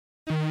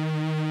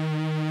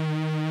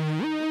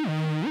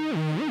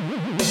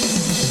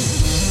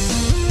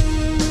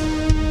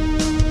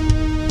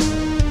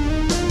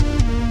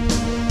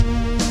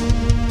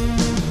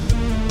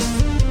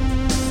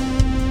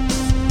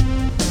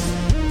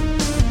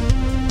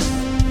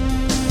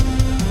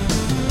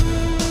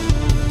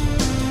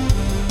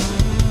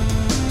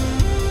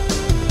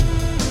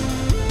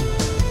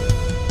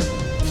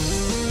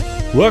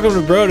Welcome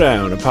to Bro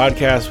Down, a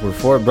podcast where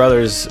four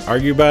brothers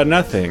argue about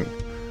nothing.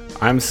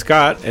 I'm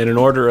Scott, and in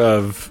order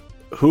of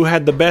who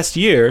had the best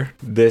year,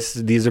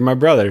 these are my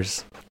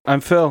brothers. I'm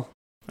Phil.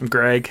 I'm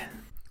Greg.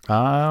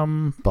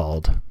 I'm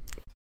bald.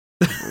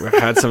 We've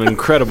had some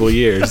incredible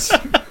years.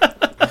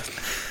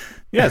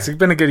 Yeah, it's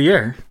been a good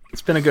year.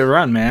 It's been a good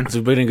run, man. It's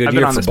been a good I've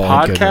year been on for this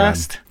bald.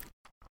 podcast.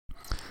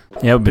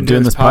 Yeah, we've been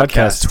doing this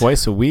podcast podcast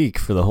twice a week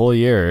for the whole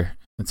year.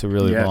 It's a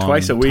really long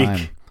twice a week.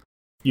 time.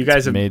 You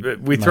guys have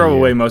we throw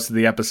away most of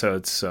the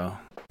episodes, so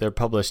They're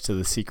published to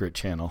the secret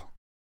channel.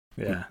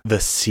 yeah. The Only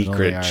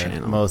secret our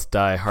channel. Most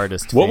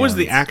hardest. What was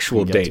the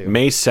actual date?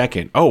 May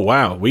 2nd. Oh,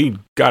 wow. We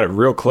got it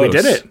real close.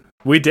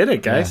 We did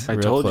it, guys. Yeah, I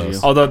real told close.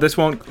 you. Although this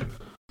won't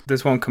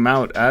come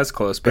out as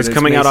close, but It's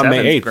coming out on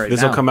May 8th. Right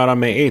This will now. come out on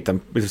May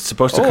 8th. It's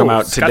supposed to Oh, come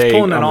out Scott's today.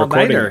 pulling an I'm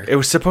recording. all-nighter. It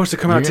was supposed to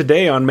come out You're-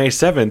 today on May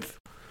 7th.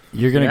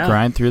 You're gonna Yeah.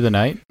 grind through the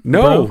night?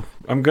 No, bro?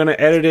 I'm going to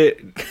edit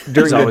it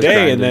during He's the always day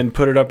grinding. and then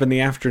put it up in the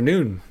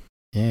afternoon.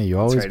 Yeah, you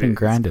always right, been it's-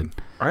 grinding.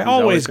 I He's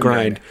always always been grind.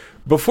 grinding.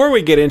 Before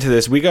we get into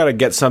this, we got to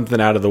get something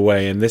out of the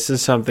way, and this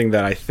is something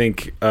that I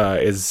think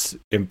is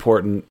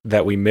important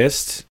that we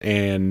missed,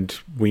 and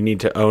we need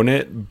to own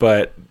it.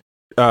 But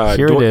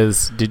Here it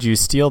is. Did you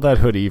steal that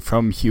hoodie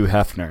from Hugh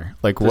Hefner?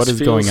 Like, what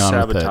is going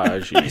on with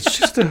it? It's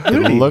just a It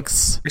hoodie.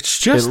 looks. It's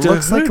just It a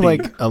looks hoodie.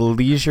 like a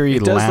leisurely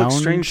It does lounge.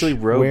 look strangely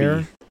roby.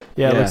 wear.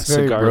 Yeah, it Yeah, looks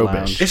very cigar robish.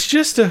 lounge. It's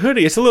just a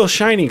hoodie. It's a little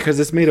shiny because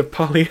it's made of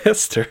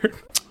polyester.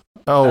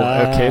 Oh,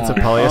 okay. It's a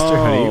polyester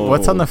hoodie.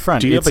 What's on the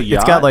front? Do you have a It's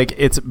got yacht? like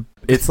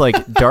it's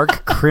like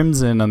dark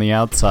crimson on the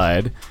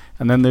outside,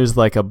 and then there's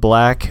like a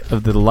black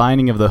of the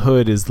lining of the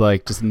hood is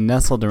like just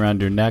nestled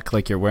around your neck,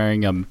 like you're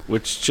wearing a.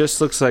 Which just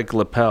looks like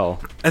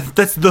lapel.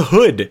 That's the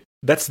hood.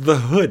 That's the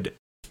hood.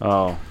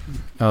 Oh,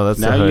 Oh, that's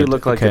now the hood. you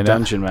look like Okay, a now-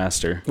 dungeon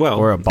master. Well,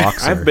 or a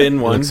boxer. I've been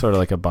You one. look sort of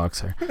like a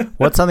boxer.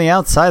 What's on the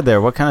outside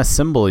there? What kind of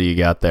symbol you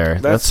got there?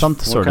 That's some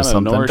what sort of kind of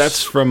something. Norse-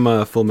 That's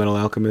from Full Metal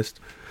Alchemist.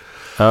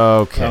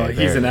 Okay. Oh, he's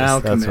there an it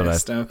is. That's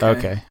alchemist. what Okay.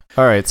 Okay.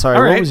 All right. Sorry.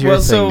 All right. What was your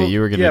well, thing so, that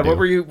you were gonna yeah,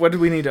 do? what did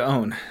we need to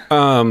own?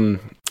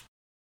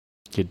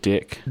 You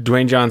dick.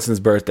 Dwayne Johnson's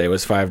birthday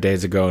was 5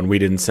 days ago, and we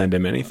didn't send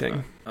him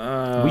anything.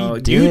 You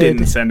did.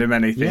 didn't send him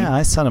anything. Yeah,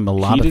 I sent him a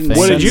lot He of didn't things.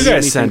 What did send you me guys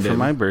anything send for him?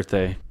 my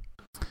birthday?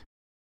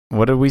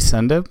 What did we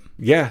send him?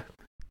 Yeah.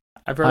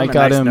 I brought I him a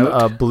got nice him note.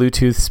 a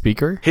Bluetooth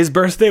speaker. His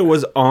birthday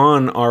was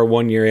on our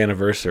 1 year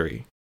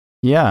anniversary.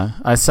 Yeah,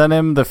 I sent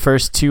him the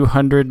first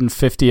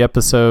 250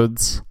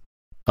 episodes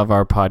of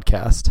our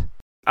podcast.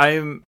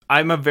 I'm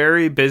a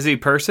very busy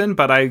person,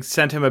 but I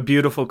sent him a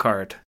beautiful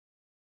card.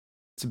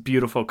 It's a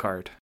beautiful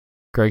card.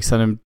 Greg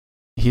sent him.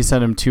 He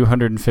sent him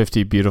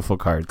 250 beautiful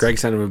cards. Greg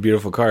sent him a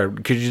beautiful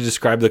card. Could you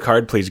describe the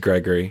card, please,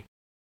 Gregory?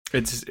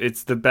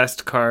 It's the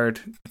best card.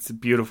 It's a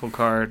beautiful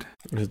card.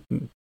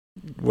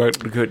 What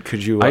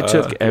could you? I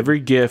took every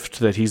gift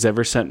that he's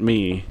ever sent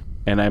me,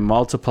 and I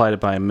multiplied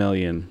it by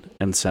 1,000,000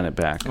 and sent it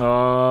back.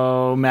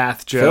 Oh,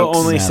 math jokes. Phil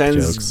only Math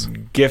sends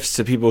gifts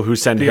to people who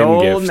send the him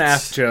old gifts.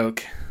 math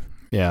joke.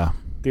 Yeah,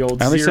 The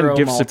old I only zero send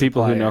gifts to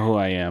people who know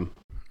multiplier. who I am.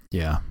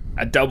 yeah.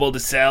 I doubled the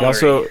He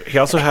salary.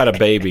 also had a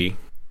baby.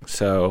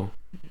 So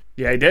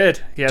Yeah, he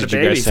did. He had Did a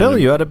you guys baby. send Phil, him-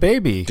 you had a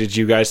baby. did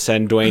you guys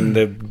send Dwayne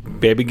the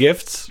baby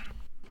gifts?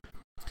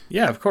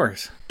 Yeah, of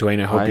course.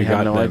 Dwayne, I hope I you had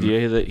got no them.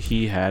 idea that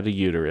he had a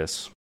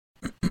uterus.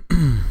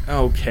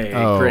 Okay,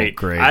 Oh, great.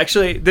 great.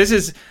 Actually,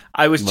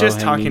 I was just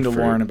talking Low-hanging to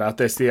fruit. Lauren about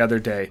this the other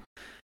day.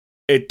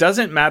 It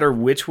doesn't matter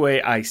which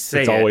way I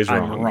say It's it, always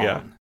I'm wrong, wrong.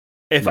 yeah.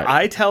 If Right.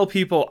 I tell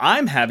people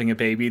I'm having a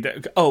baby,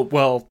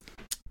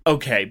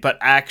 okay, but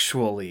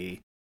actually,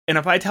 and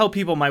if I tell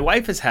people my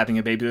wife is having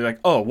a baby, they're like,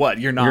 oh, what?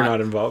 You're not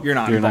involved. You're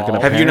not You're not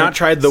involved. gonna Have you not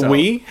tried the So-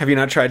 we? Have you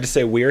not tried to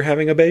say we're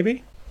having a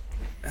baby?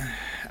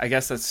 I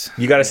guess that's...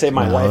 You got to say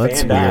my No, wife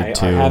that's and I weird,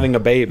 are too. having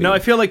a baby. No, I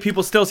feel like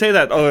people still say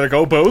that. Oh, like,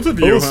 oh, both of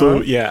you, Also,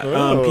 huh? yeah.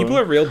 Oh. People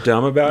are real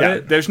dumb about Yeah,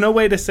 it. there's no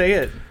way to say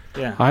it.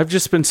 Yeah. I've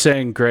just been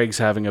saying Greg's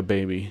having a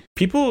baby.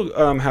 People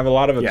have a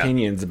lot of Yeah.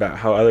 opinions about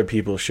how other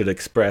people should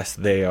express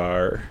they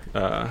are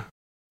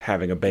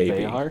having a baby.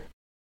 They are?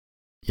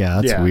 Yeah,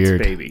 that's yeah, weird.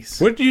 It's babies.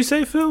 What did you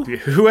say, Phil?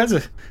 Who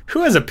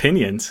has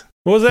opinions?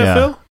 What was that, Yeah.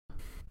 Phil?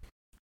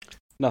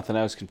 Nothing.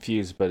 I was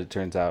confused, but it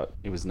turns out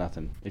it was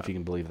nothing, if you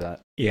can believe that.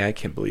 Yeah, I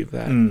can't believe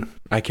that. Mm.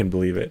 I can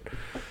believe it.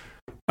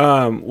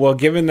 Well,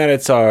 given that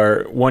it's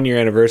our 1 year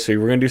anniversary,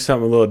 we're going to do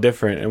something a little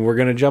different, and we're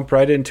going to jump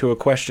right into a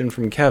question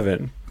from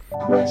Kevin.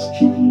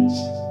 Questions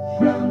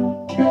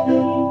from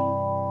Kevin.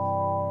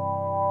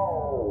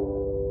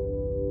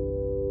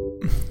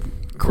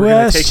 We're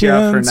gonna take you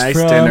out for a nice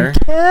dinner.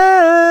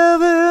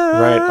 Kevin.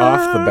 Right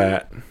off the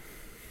bat.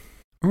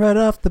 Right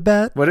off the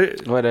bat.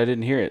 What? What? I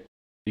didn't hear it.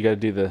 You gotta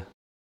do the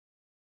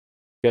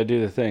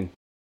thing.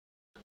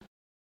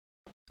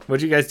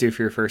 What'd you guys do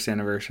for your first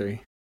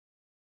anniversary?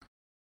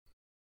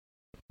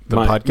 The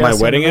my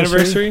podcast wedding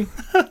anniversary?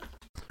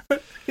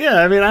 Yeah,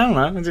 I mean, I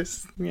don't know.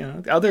 Just,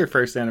 other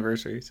first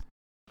anniversaries.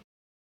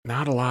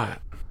 Not a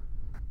lot.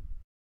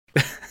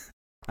 All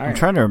I'm right.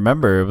 trying to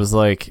remember. It was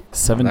like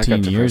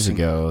 17 years depressing.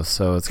 ago,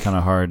 so it's kind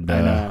of hard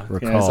I know. to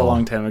recall. Yeah, it's a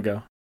long time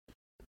ago.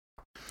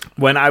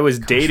 When I was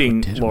what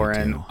dating did we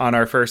Lauren do? on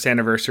our first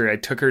anniversary, I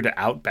took her to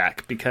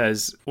Outback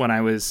because when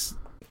I was,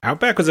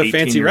 Outback was a 18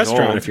 fancy years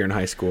restaurant old. if you're in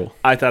high school.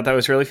 I thought that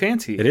was really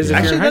fancy. It is if you're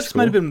Actually, in high that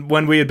might have school. been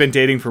when we had been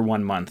dating for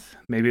 1 month.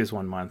 Maybe it was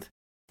 1 month.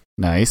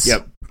 Nice.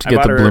 Yep. To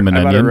get the I bloomin'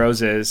 bought her onion.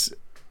 roses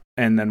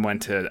and then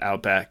went to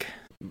Outback.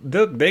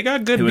 They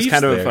got good It was beefs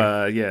kind of,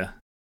 there. yeah.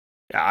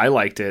 I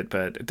liked it,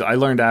 but I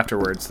learned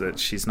afterwards that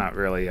she's not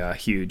really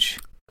huge.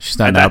 She's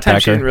not At an that time,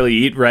 she didn't outbacker. really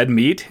eat red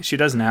meat. She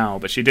does now,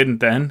 but she didn't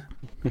then.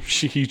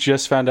 She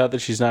just found out that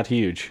she's not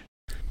huge.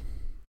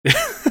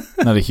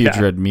 Not a huge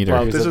Yeah. red meter.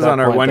 Well, it was This at was that on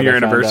our point that 1 year I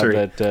found out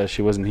anniversary. That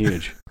she wasn't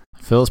huge.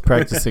 Phil's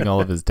practicing all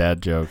of his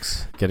dad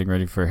jokes, getting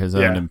ready for his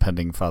own Yeah.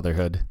 impending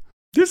fatherhood.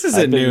 This isn't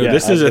I've been- new. yeah,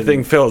 This I've is a been-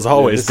 thing Phil's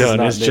always this is done.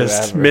 not Is new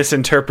just ever.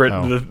 misinterpret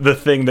Oh. the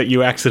thing that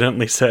you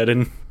accidentally said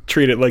and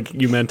treat it like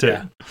you meant it.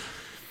 Yeah.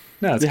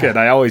 No, it's Yeah. good.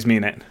 I always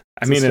mean it. I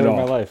It's mean the it story of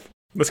all. my life.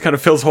 That's kind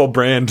of Phil's whole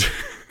brand.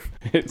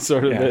 It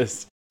sort of Yeah.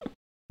 is.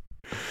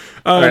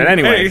 All right,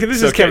 anyway,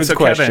 this so is Kevin's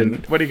question.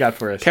 Kevin, what do you got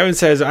for us? Kevin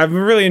says, I've been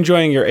really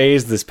enjoying your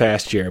A's this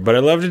past year, but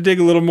I'd love to dig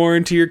a little more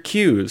into your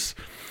Q's.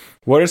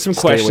 What are some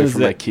Stay away questions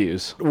from my that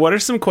cues. What are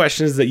some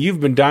questions that you've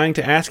been dying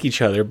to ask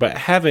each other but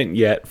haven't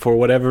yet for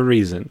whatever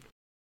reason?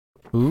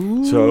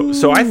 Ooh.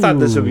 So I thought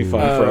this would be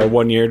fun for Uh, our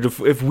 1 year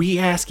if we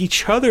ask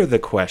each other the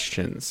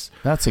questions.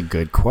 That's a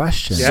good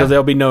question. Yeah. So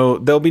there'll be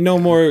no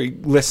more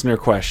listener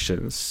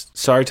questions.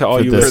 Sorry to all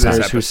For you this listeners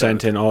who episode.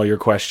 sent in all your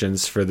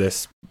questions for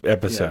this Yeah,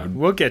 episode.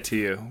 we'll get to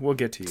you. We'll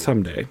get to you.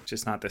 Someday.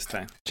 Just not this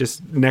time.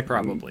 Just next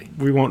Probably.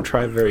 We won't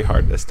try very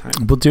hard this time.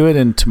 We'll do it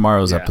in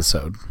tomorrow's Yeah.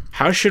 episode,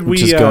 How should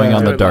which we is going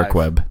on do the it dark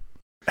live. web.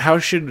 how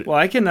should Well,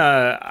 I could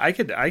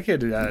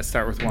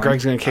start with one.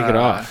 Greg's going to kick it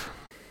off?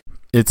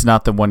 It's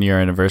not the 1 year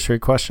anniversary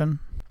question?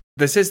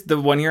 This is the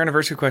 1 year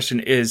anniversary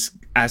question is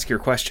ask your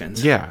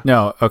questions. Yeah.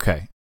 No,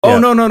 okay. Oh,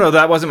 Yeah. no,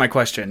 that wasn't my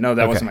question. No,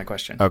 that Okay. wasn't my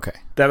question. Okay.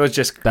 That was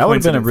just That would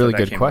have been a coincidence really that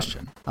good came up.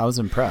 question. I was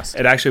impressed.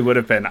 It actually would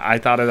have been. I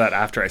thought of that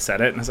after I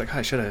said it, and I was like, oh,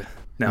 I should have.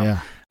 No.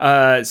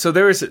 Yeah. So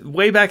there was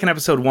way back in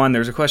episode 1, there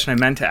was a question I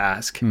meant to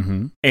ask,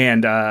 Mm-hmm.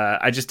 and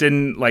I just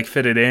didn't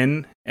fit it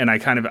in, and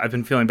I've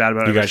been feeling bad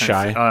about it. You ever got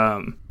since.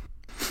 shy?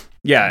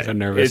 Yeah. Got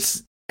nervous.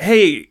 It's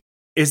hey,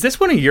 is this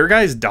one of your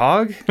guys'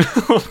 dog?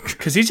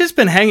 Because he's just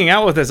been hanging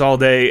out with us all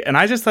day, and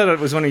I just thought it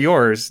was one of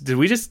yours. Did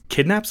we just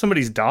kidnap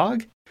somebody's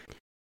dog?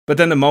 But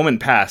then the moment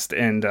passed,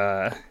 and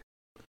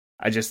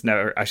I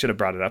should have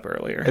brought it up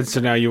earlier. And so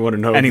now you want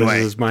to know Anyway. if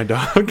this is my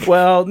dog?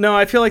 Well, no,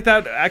 I feel like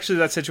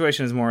that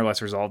situation has more or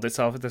less resolved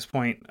itself at this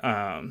point.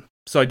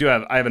 So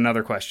I have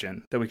another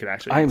question that we could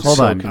actually. I am Hold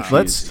so on.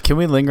 confused. Can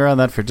we linger on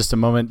that for just a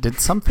moment? Did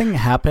something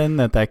happen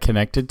that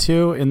connected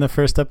to in the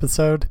first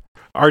episode?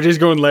 RJ's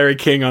going Larry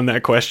King on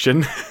that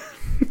question.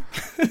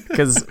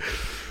 Because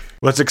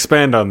Let's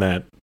expand on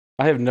that.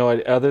 I have no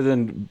idea. Other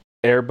than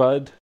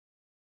Airbud,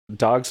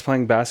 dogs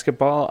playing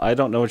basketball, I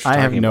don't know what you're I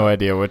talking have no about.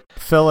 idea what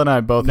Phil and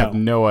I both have No.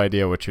 no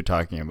idea what you're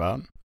talking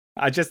about.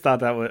 I just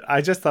thought that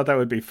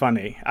would be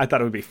funny. I thought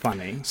it would be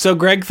funny. So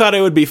Greg thought it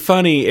would be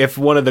funny if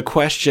one of the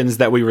questions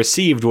that we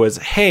received was,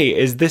 "Hey,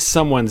 is this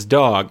someone's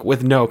dog?"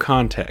 with no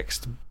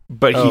context.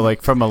 But Oh, he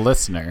like from a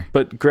listener.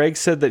 But Greg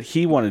said that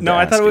he wanted No, to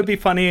I thought ask it would be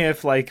funny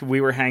if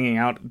we were hanging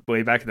out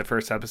way back in the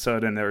first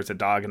episode and there was a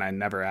dog and I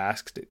never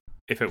asked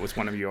if it was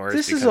one of yours.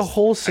 This is a because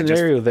whole I just-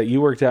 scenario that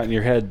you worked out in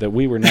your head that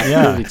we were not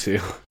Yeah. privy to.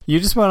 You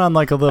just went on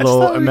like a thought little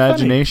it would be funny.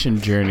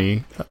 imagination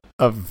journey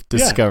of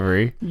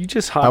discovery. You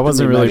just hopped I in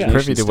wasn't the really imagination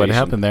privy to what station.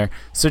 happened there.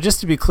 So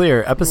just to be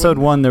clear, episode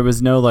 1 there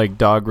was no like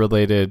dog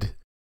related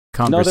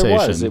No,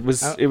 conversation. there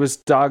was. It was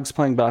dogs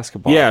playing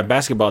basketball. yeah,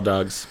 basketball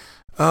dogs.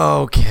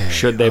 Okay.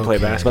 Should they play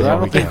okay, basketball? But I there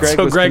don't we think go. Greg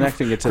So was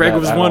connecting it to Greg that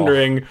was at all.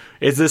 wondering,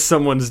 is this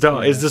someone's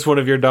dog? Is this one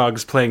of your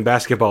dogs playing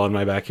basketball in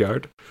my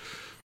backyard?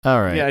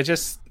 All right. Yeah,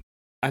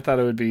 I thought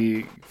it would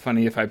be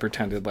funny if I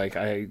pretended like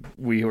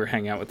we were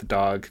hanging out with the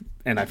dog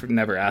and I've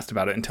never asked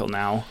about it until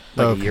now,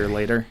 like Okay. a year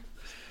later.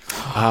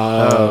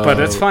 But But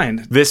it's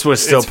fine. This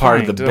was still It's part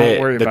fine. of the Don't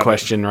worry bit. The about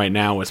question right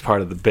now was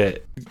part of the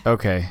bit.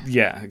 Okay.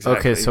 Yeah,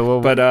 exactly. Okay, so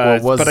what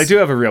but was- I do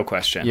have a real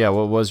question. Yeah,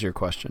 what was your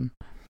question?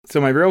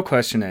 So my real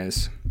question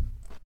is,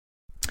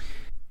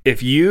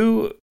 if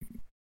you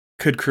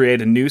could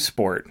create a new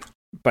sport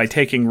by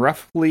taking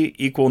roughly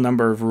equal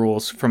number of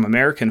rules from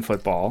American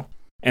football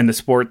and the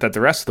sport that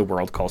the rest of the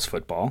world calls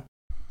football,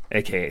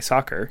 aka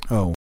soccer,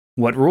 Oh.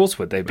 what rules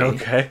would they be?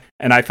 Okay.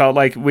 And I felt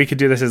like we could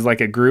do this as like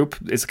a group.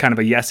 It's kind of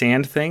a yes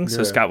and thing. So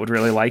Yeah. Scott would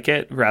really like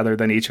it rather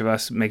than each of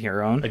us making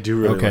our own. I do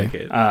really Okay. like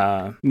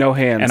it. No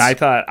hands. And I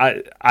thought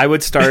I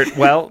would start,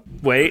 well,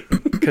 wait,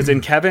 because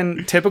in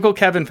typical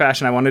Kevin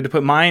fashion, I wanted to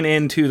put mine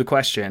into the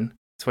question.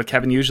 It's what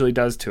Kevin usually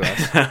does to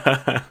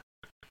us.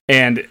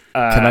 And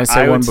Can I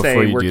say would one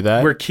before you we're- do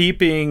that? We're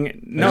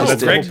keeping... No, No, that's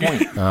the Greg- whole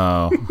point.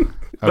 Oh.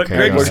 But Okay.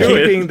 Greg go We're was ahead.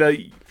 doing- keeping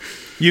the...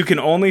 You can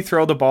only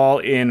throw the ball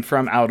in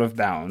from out of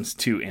bounds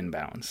to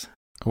inbounds.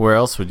 Where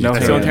else would you? No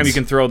That's throw the only time it? you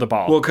can throw the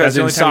ball. Well, because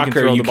That's the in only time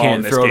soccer you ball in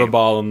can't this throw the game.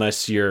 ball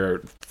unless you're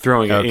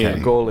throwing it Okay.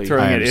 in. Goalie.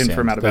 Throwing I it in understand.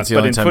 from out of That's bounds. the But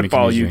only in time you can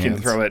football, use you your can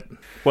hands. throw it.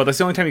 Well, that's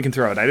the only time you can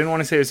throw it. I didn't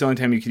want to say it's the only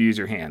time you could use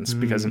your hands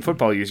because in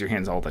football you use your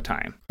hands all the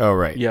time. Oh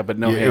right. Yeah, but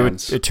no It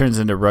hands. it turns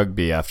into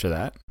rugby after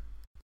that.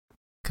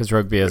 Because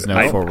rugby has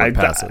no forward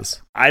passes.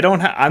 I'm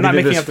not Neither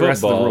making does up the rest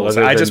of the football, rules.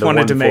 other I than just the wanted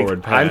one to make.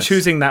 forward I'm pass.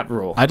 choosing that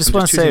rule. I just I'm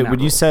want to say, choosing that would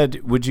you rule.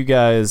 said, would you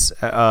guys,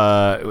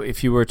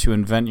 if you were to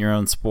invent your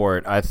own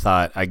sport, I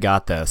thought I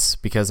got this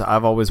because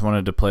I've always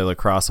wanted to play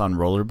lacrosse on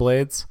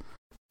rollerblades,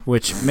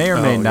 which may or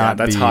may Oh, yeah, not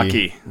that's be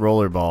hockey.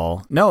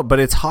 rollerball. No, but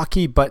it's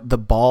hockey, but the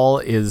ball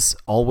is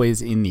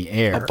always in the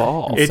air. A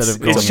ball. instead It's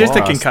of going just a across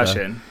the-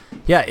 concussion.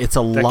 Yeah, it's a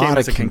game lot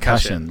is of a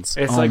concussion. concussions.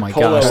 It's oh like my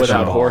polo gosh,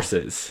 without Joe.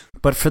 horses.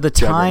 But for the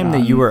time that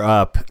Juggernaut. you were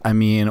up, I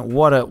mean,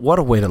 what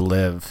a way to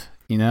live,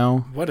 you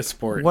know? What a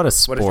sport! What a What a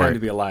sport. time to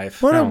be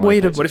alive! What a Sound way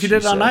like to it. What if you did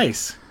it on said.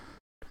 ice?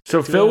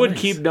 So Do Phil it would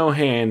nice. keep no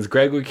hands.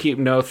 Greg would keep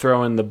no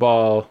throwing the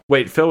ball.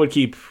 Wait, Phil would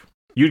keep.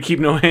 You'd keep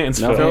no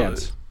hands. No Phil.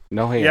 hands.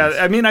 No hands.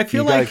 Yeah, I mean, I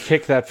feel you like gotta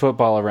kick that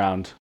football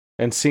around.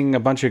 And seeing a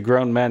bunch of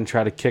grown men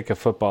try to kick a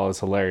football is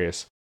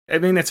hilarious.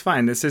 it's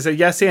fine. This is a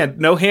yes and.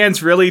 No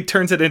hands really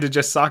turns it into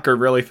just soccer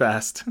really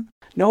fast.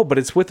 No, but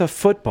it's with a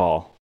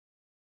football.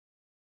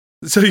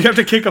 So you have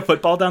to kick a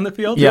football down the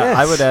field? Yeah, Yes.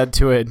 I would add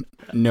to it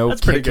no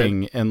That's pretty good.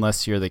 kicking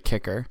unless you're the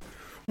kicker.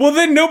 Well,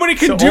 then nobody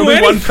can So do only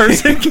anything. one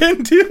person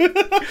can do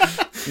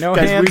it. No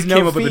Guys, hands, we no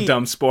came up with a feet.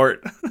 dumb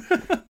sport.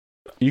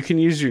 You can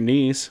use your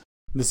knees.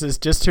 This is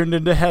just turned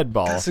into head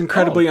ball. That's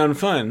incredibly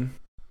unfun.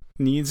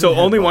 Knees So and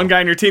head only ball. one guy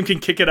on your team can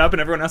kick it up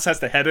and everyone else has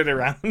to head it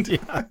around.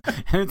 Yeah,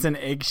 and it's an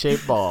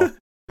egg-shaped ball.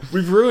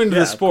 We've ruined Yeah,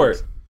 the of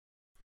sport.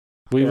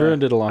 We Yeah.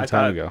 ruined it a long I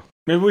time thought- ago.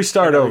 Maybe we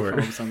start I thought we over. come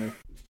up with something.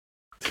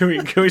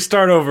 Can we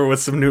start over with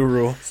some new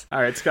rules?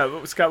 All right,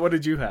 Scott, what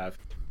did you have?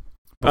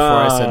 Before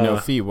I said no Uh,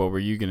 feet, what were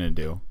you gonna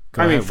do?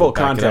 Go I mean, ahead, full we'll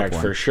back it up contact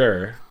one. for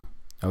sure.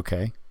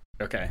 Okay.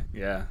 Okay,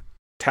 yeah.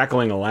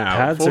 Tackling allowed.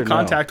 Pads Full or no?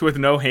 contact with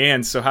no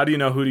hands. So how do you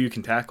know who you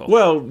can tackle?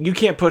 Well, you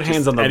can't put hands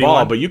Just on the anyone?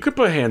 ball, but you could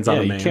put hands on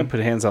Yeah, a you man. can't put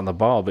hands on the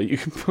ball, but you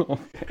can put.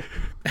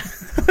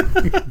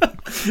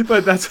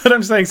 But that's what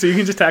I'm saying. So you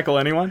can just tackle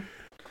anyone?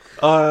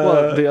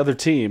 Well, the other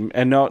team,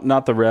 and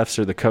not the refs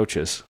or the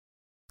coaches.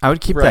 I would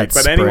keep Right, that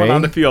but spray. anyone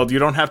on the field. You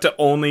don't have to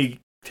only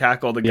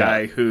tackle the Yeah,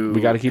 guy who we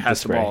gotta keep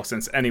has the the spray. ball,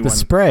 since the anyone...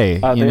 spray.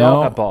 They you all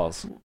know, have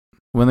balls.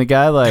 when the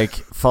guy like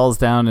falls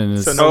down and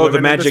is So no Oh, women the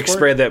in magic sport?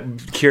 spray that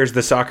cures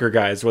the soccer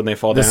guys when they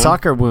fall the down.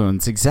 soccer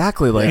wounds,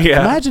 exactly. Like,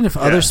 Yeah. imagine if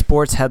Yeah. other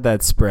sports had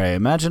that spray.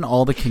 Imagine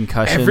all the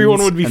concussions.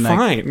 Everyone would be and, like,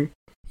 fine.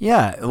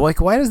 Yeah, like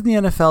why doesn't the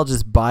NFL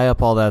just buy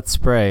up all that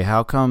spray?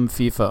 How come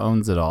FIFA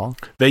owns it all?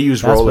 They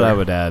use That's roller. what I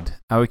would add.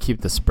 I would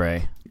keep the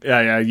spray.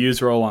 Yeah,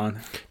 use roll on.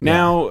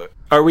 Now,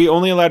 are we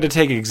only allowed to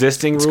take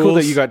existing It's rules? cool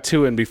that you got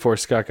two in before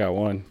Scott got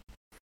one.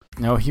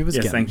 No, he was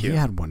Yes, getting. thank you. He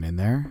had one in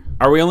there.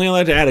 Are we only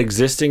allowed to add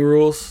existing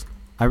rules?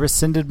 I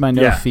rescinded my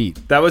no Yeah. feet.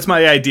 That was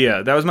my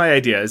idea.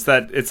 Is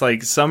that it's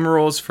like some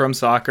rules from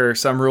soccer,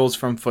 some rules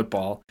from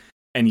football,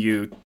 and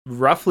you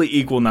roughly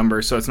equal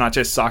numbers, so it's not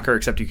just soccer,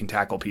 except you can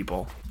tackle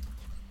people.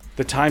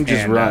 The time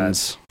just And,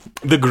 runs.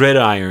 The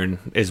gridiron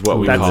is what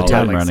we That's the call the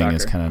time it. like running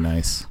is soccer. kind of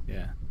nice.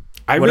 Yeah.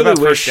 I What really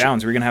about wish. first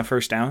downs? Are we gonna have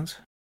first downs?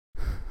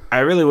 I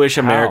really wish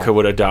America How?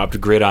 would adopt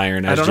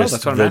gridiron I as don't know, just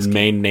that's what I'm the asking.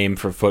 main name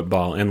for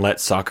football and let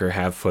soccer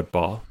have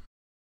football.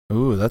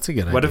 Ooh, that's a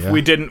good What idea. if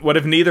we didn't? What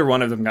if neither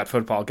one of them got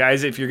football?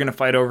 Guys, if you're gonna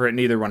fight over it,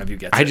 neither one of you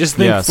gets I it. just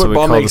think Yeah, so we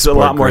football call the makes a sport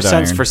lot more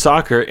sense gridiron. for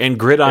soccer, and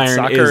gridiron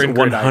soccer is and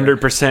gridiron.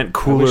 100% I wish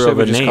cooler they of a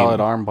would just name. call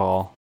it arm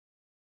ball.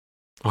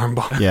 Arm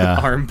ball. Yeah,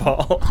 arm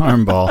ball.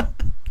 arm ball.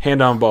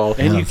 Hand on ball. And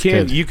Yeah, you that's can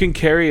good. you can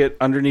carry it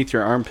underneath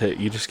your armpit.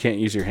 You just can't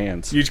use your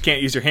hands. You just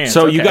can't use your hands.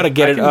 So you Okay, got to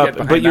get I it can up,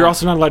 behind but you're that.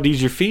 also not allowed to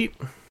use your feet.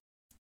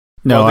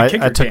 No, Well, the I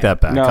kicker took can't.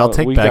 that back. No, I'll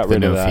take we back got the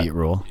rid of no that. feet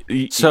rule.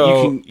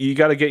 So- you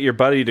got to get your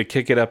buddy to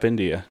kick it up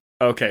into you.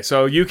 Okay,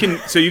 so you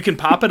can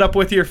pop it up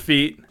with your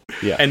feet,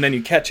 Yeah. and then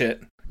you catch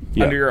it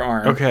Yeah. under your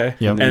arm. Okay.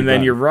 Yep. And then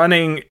done. you're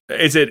running.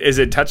 Is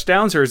it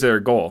touchdowns or is there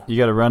a goal? You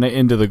got to run it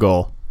into the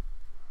goal,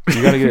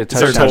 You got to get a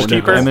Is there a touchdown.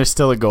 goalkeeper? and there's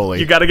still a goalie,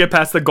 You got to get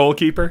past the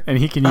goalkeeper. and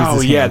he can use Oh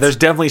his yeah, hands. there's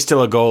definitely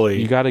still a goalie.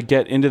 You got to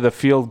get into the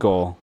field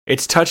goal.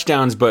 It's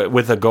touchdowns, but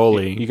with a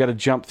goalie. You got to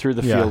jump through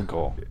the Yeah. field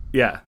goal.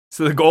 Yeah.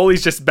 So the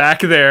goalie's just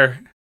back there.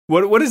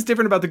 What is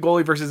different about the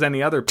goalie versus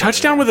any other player?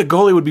 Touchdown with a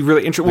goalie would be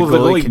really interesting. The Well,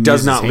 the goalie goalie can does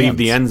use not his leave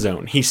the hands. end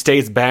zone. He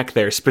stays back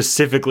there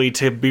specifically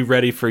to be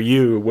ready for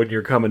you when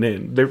you're coming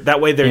in.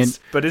 That way, there's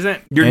But isn't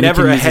you're And he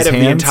never can use ahead his of the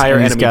hands, entire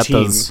and he's enemy got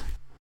team.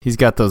 He's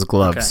got those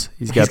gloves. Okay.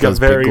 He's got He's got those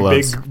very big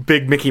gloves.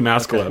 big Mickey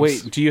Mouse gloves.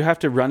 Wait, do you have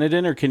to run it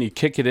in or can you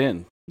kick it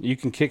in? You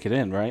can kick it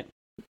in, right?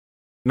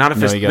 not if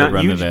No, it's you gotta not,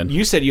 run you, it in.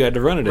 You said you had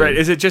to run it right? in.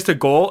 Is it just a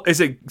goal? Is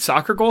it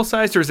soccer goal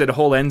sized or is it a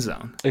whole end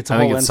zone? It's a I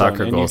whole think end it's zone,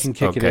 soccer and goals. you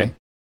can kick it Okay. in.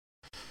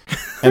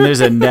 And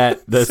there's a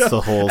net that's So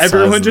the whole size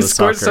Everyone of just the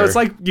scores. So soccer. it's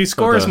like you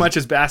score as the- much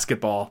as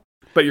basketball,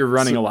 but you're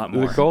running a lot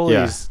more. The goalies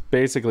Yeah.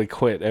 basically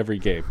quit every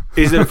game.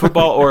 Is it a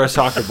football or a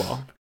soccer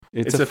ball?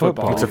 It's, It's a a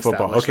football. football. It's a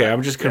football. established Okay, that.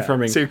 I'm just Yeah.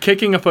 confirming. So you're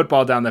kicking a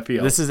football down the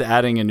field. This is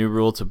adding a new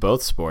rule to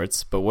both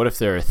sports, but what if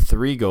there are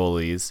 3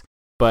 goalies,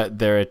 but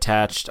they're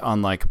attached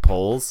on like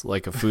poles,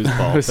 like a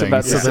foosball was thing,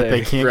 about to so that say.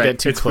 they can't Right, get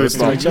too it's close to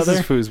foosball. each This other.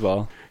 is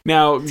foosball.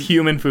 Now,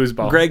 Human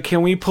foosball. Greg,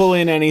 can we pull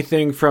in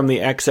anything from the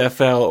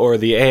XFL or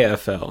the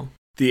AFL?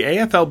 The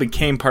AFL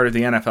became part of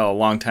the NFL a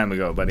long time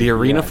ago, buddy. The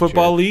Arena Yeah,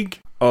 Football sure. League?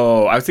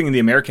 Oh, I was thinking the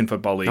American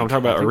Football League. No, I'm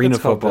talking I about think Arena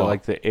it's called Football.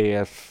 like the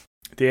AF.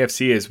 The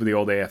AFC is with the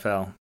old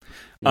AFL.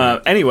 Yeah.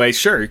 Anyway,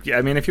 sure. Yeah,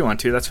 I mean, if you want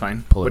to, that's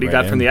fine. Pull it What do you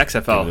right got from the in. Give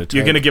it XFL? a You're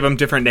tug. going to give them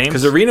different names?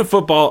 Because Arena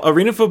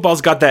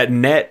Football's got that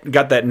net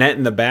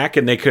in the back,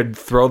 and they could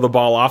throw the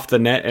ball off the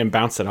net and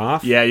bounce it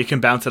off. Yeah, you can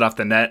bounce it off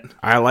the net.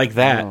 I like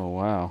that. Oh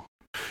wow.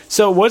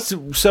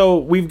 So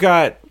we've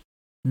got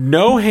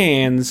no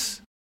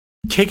hands,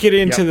 kick it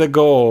into the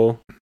goal,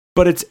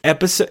 but it's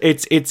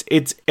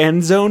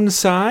end zone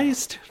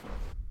sized.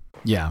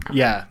 Yeah,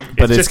 Yeah,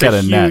 But it's just got a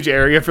a net. huge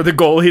area for the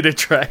goalie to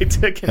try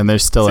to get. and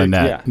there's still a So,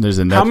 net. yeah. There's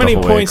a net. How many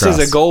the whole way points is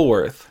a across. goal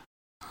worth?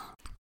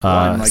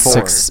 One, like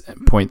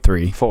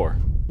 6.3. 4.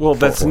 Well,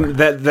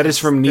 that is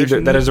from There's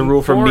neither. That is a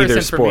rule from four neither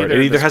isn't from sport. either It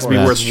of either the has to be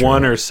sports. worth That's true.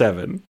 1 or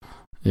 7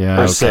 Yeah,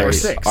 or okay. 6. Or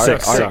six.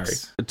 Six, Our-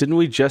 sorry. Didn't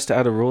we just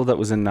add a rule that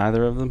was in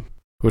neither of them?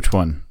 Which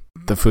one?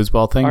 The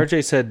foosball thing?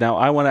 RJ said, "Now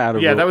I want to add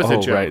a Yeah, rule." that was a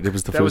oh, joke. right, it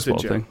was the That was a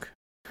foosball thing. joke.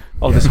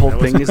 Oh, this Yeah, whole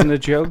that thing was- isn't a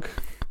joke.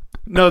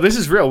 No, this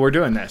is real. We're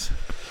doing this.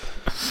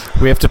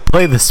 We have to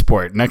play this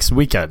sport next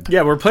weekend.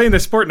 Yeah, we're playing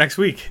this sport next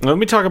week. Let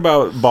me talk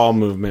about ball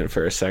movement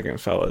for a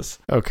second, fellas.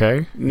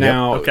 Okay.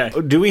 Now, Okay.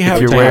 do we If have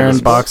you're downs? wearing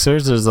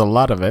boxers, there's a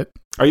lot of it.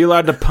 Are you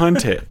allowed to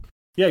punt it?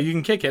 Yeah, you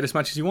can kick it as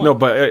much as you want. No,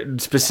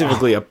 but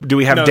specifically, do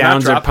we have No,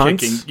 downs not or drop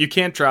punts? kicking. You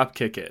can't drop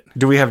kick it.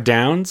 Do we have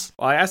downs?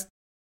 Well, I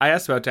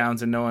asked about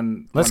downs and no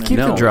one. Let's wanted keep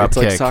to the No, drop it's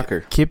kick. like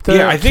soccer. Keep the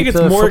Yeah, I think keep it's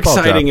the more football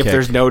exciting drop if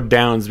there's kick. no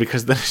downs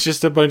because then it's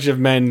just a bunch of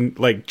men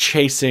like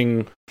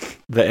chasing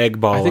the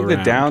egg ball. I think the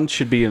around. down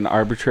should be an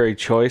arbitrary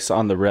choice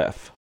on the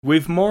ref.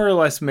 We've more or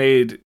less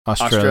made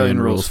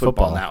Australian rules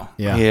football now.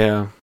 Yeah.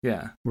 Yeah.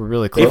 Yeah. We're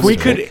really close. If we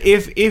to could, it.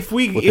 if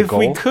we With a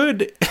goal?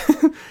 could,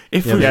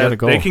 if Yeah, we we Yeah, got a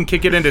goal. they can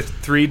kick it into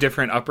 3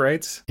 different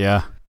uprights.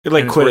 Yeah.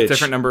 like and it's worth Quidditch,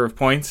 different number of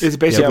points. it's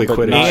basically but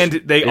Quidditch. not- and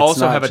they It's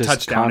also not have a just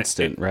touchdown.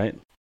 constant, right?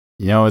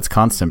 You know, it's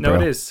constant, bro.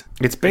 No, it is.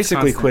 It's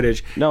basically constant.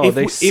 Quidditch. No, If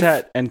they we- if-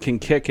 set and can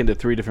kick into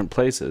 3 different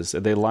places.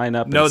 They line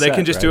up. No, and they set,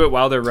 can just right? do it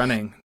while they're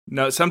running.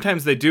 No,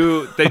 sometimes they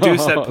do. They do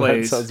set That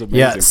plays. sounds amazing.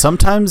 Yeah,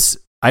 sometimes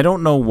I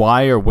don't know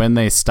why or when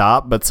they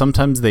stop, but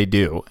sometimes they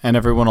do, and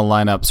everyone will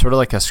line up, sort of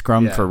like a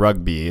scrum Yeah. for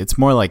rugby. It's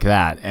more like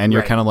that, and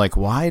you're Right. kind of like,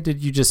 why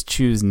did you just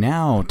choose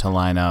now to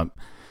line up?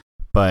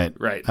 But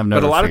Right. I've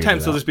never But a lot of figured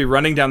times it they'll out. just be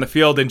running down the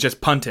field and just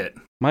punt it.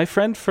 My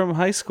friend from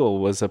high school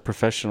was a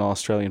professional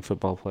Australian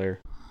football player.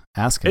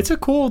 Ask him. It's a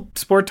cool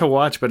sport to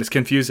watch, but it's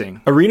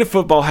confusing. Arena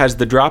football has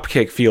the drop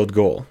kick field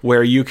goal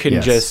where you can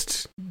Yes.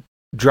 just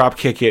drop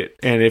kick it,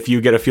 and if you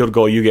get a field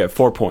goal, you get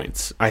 4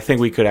 points. I think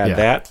we could add Yeah.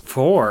 that.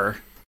 4.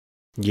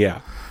 Yeah.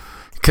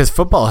 Because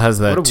football has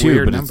What that a too,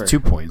 weird but number. it's 2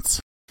 points,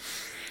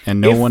 and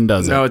no one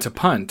does No, it. it's a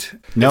punt.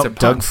 Nope, It's a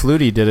Doug punt.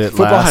 Flutie did it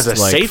Football last has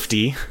a like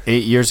safety.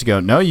 8 years ago.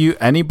 No,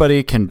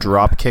 anybody can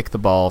drop kick the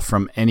ball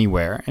from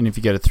anywhere, and if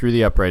you get it through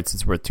the uprights,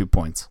 it's worth 2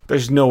 points.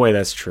 There's no way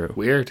that's true.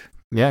 Weird.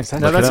 Yeah, No,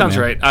 look that it up, sounds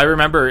man. right. I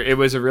remember it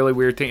was a really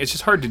weird thing. It's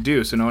just hard to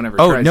do, so no one ever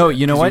Oh tries no, it,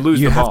 you know 'cause what? lose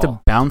You the have to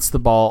ball. bounce the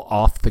ball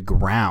off the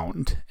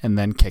ground and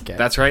then kick it.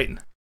 That's right.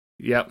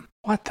 Yep.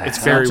 What the It's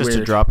It's hell? very not just a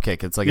weird. drop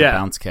kick. It's like Yeah. a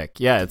bounce kick.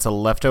 Yeah, it's a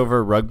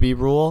leftover rugby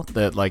rule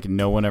that like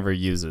no one ever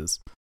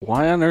uses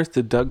Why on earth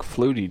did Doug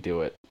Flutie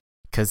do it?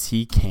 because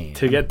he can.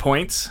 To get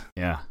points.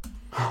 Yeah.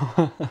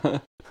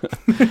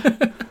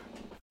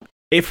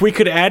 If we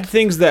could add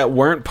things that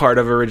weren't part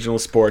of original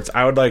sports,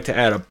 I would like to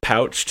add a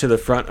pouch to the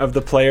front of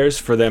the players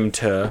for them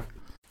to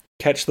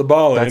catch the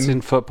ball That's in.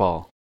 in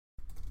football.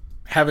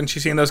 Haven't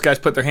you seen those guys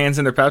put their hands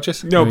in their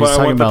pouches? No, He's but I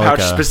talking want the about pouch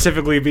like a-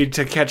 specifically be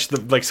to catch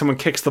the, like someone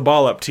kicks the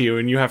ball up to you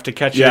and you have to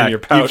catch it Yeah, in your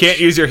pouch. you can't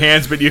use your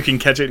hands, but you can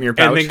catch it in your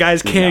pouch. and then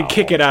guys can't No.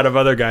 kick it out of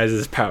other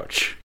guys'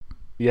 pouch.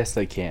 Yes,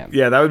 they can.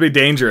 Yeah, that would be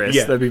dangerous.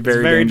 Yeah, That'd be it's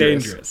very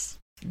dangerous.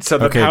 So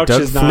the Okay, pouch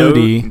Doug is not.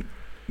 Flutie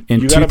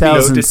in You gotta be No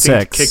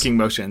distinct 2006 kicking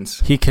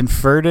motions. he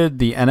converted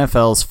the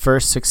NFL's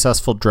first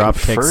successful drop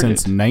kick Converted?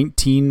 since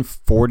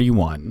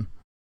 1941.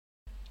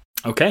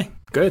 Okay,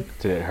 good.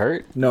 Did it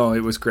hurt? No,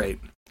 it was great.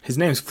 His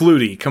name's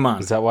Flutie. Come on.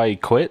 Is that why he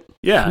quit?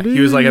 Yeah, he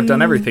was like, I've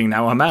done everything.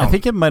 Now I'm out. I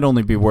think it might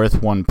only be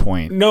worth 1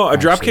 point. No, a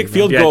dropkick actually,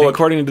 field Yeah, I goal, think-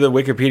 according to the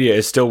Wikipedia,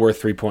 is still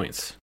worth 3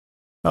 points.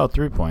 Oh,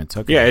 3 points.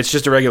 Okay. Yeah, it's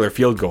just a regular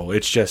field goal.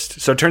 It's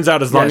just so it turns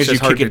out as Yeah, long it's as you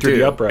just hard kick it to through do.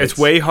 the uprights, It's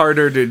way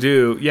harder to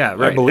do. Yeah,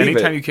 right. believe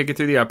Anytime it. you kick it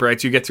through the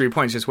uprights, you get 3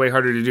 points. It's way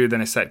harder to do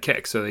than a set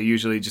kick. So they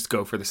usually just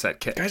go for the set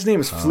kick. Guy's name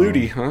is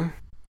Flutie, huh?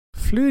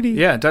 Flutie.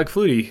 Yeah, Doug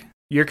Flutie.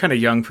 You're kind of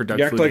young for Doug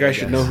You Flutie. act like I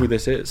should guess. know who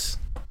this is.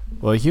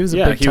 Well, he was a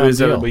Yeah, big he time was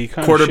deal. Well, you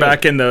kinda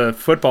quarterback should. in the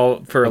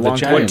football for a Of the long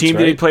Giants. What time. team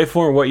did he right? play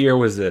for? What year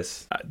was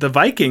this? The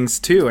Vikings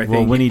too, I think.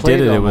 Well, when he played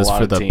did it, on it a was lot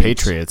for of the teams.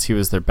 Patriots. He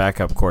was their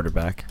backup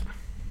quarterback.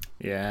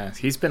 Yeah,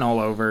 he's been all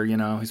over. You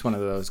know, he's one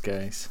of those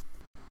guys.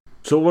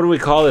 So what do we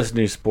call this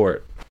new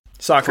sport?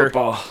 Soccer.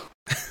 Football.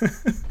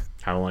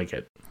 I don't like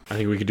it. I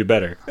think we could do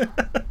better.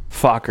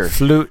 Fokker.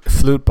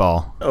 Flute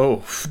ball. Oh,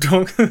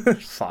 don't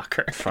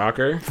Fokker.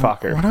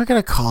 Fokker. We're not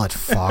gonna call it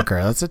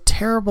Fokker. That's a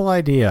terrible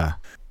idea.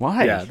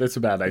 Why? Yeah, that's a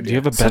bad idea. Do you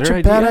have a Such better a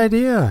idea? bad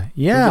idea.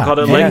 Yeah. We called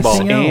it Yes, leg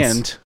ball.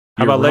 and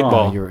How about leg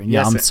ball? Yeah,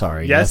 Yes, I'm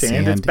sorry. yes,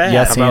 and it's bad.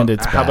 Yes, How and about,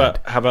 it's how bad. about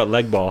how about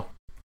leg ball?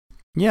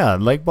 Yeah,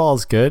 leg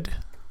ball's good.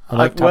 I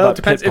like Well, about it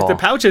depends. pit If the ball?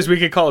 pouches, we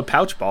could call it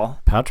pouch ball.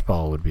 pouch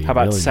ball would be How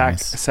about really sack?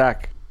 nice.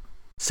 Sack.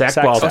 Sack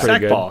Sack- ball's Oh, pretty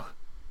Sack good. ball.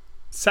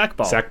 Sack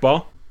ball. Sack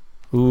ball.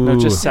 Ooh, No,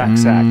 just sack.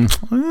 It's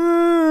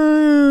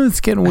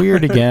getting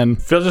weird again.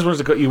 Phil just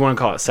wants to. You want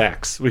to call it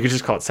sacks? We could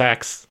just call it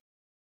sacks.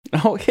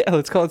 Oh yeah,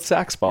 let's call it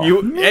sax ball.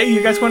 Hey,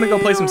 you guys want to go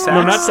play some sacks?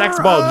 No, not sacks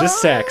ball, just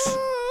sacks.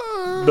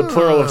 The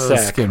plural of It's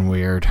sack. You getting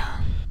weird.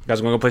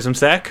 guys want to go play some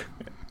sack?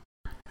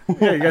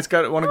 Yeah, you guys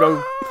want to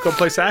go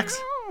play sacks?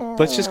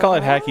 Let's just call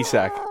it hacky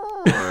sack.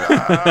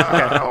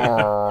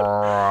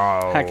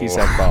 Hacky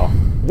sack ball.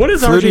 What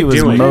is Flutie RJ was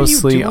doing?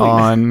 mostly doing?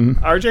 on.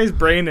 RJ's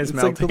brain is It's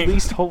like melting. the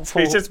least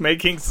hopeful. He's just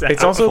making sounds.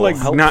 It's also like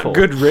helpful. not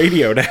good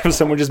radio to have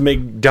someone just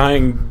make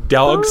dying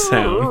dog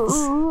sounds.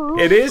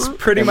 It is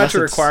pretty Unless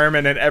much a it's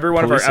requirement in every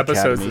one of our Police episodes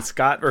Academy. that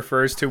Scott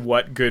refers to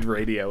what good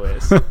radio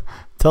is.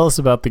 Tell us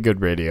about the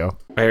good radio.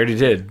 I already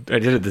did. I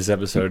did it this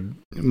episode.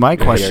 My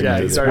question Yeah,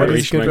 Yeah, he's is, already what is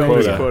reached good my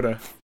radio? quota.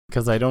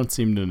 Because I don't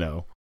seem to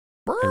know.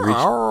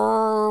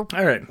 All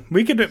right,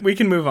 we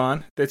can move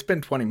on. It's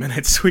been 20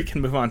 minutes. We can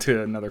move on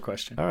to another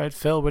question. All right,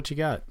 Phil, what you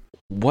got?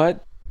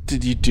 What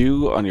did you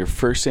do on your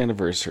first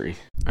anniversary?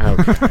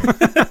 Okay.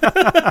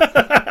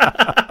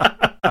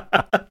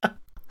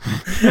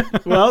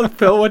 Well,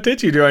 Phil, what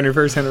did you do on your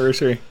first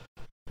anniversary?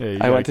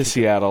 I went to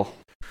Seattle.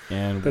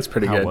 And That's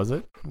pretty how good. was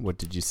it? What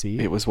did you see?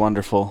 It was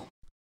wonderful.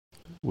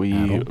 We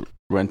Seattle?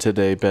 rented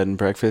a bed and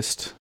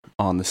breakfast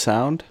on the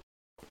Sound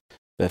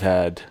that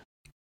had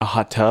a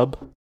hot tub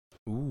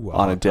Ooh,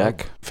 on a hot deck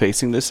tub.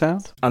 facing the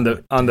Sound. On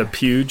the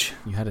Puge.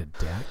 You had a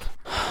deck?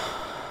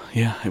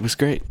 Yeah, it was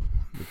great.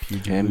 The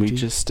Puget And we Luigi?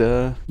 just,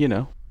 The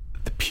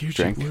Puget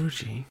Drank.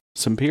 Luigi.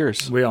 some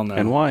beers We all know.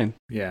 and wine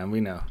Yeah,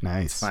 we know.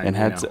 Nice. Fine. and we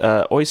had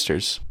know.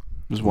 oysters.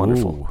 It was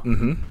wonderful. Ooh,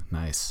 Mm-hmm.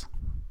 nice.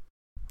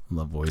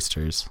 Love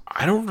oysters.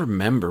 I don't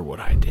remember what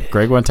I did.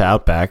 Greg went to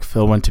Outback.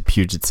 Phil went to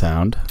Puget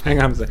Sound.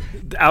 Hang on a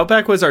second.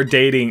 Outback was our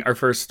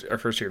first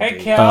year of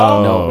dating.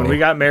 Oh. No, when we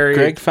got married,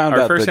 Greg found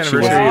our out first that she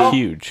anniversary. wasn't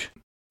huge.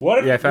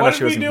 What, Yeah, I found out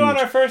she wasn't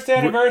huge. first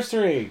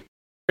anniversary?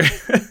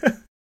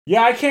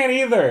 Yeah, I can't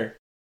either.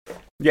 Yeah,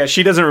 Yeah,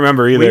 she doesn't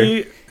remember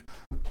either.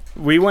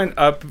 We went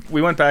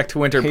back to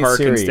Winter Hey, Park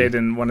and Siri. stayed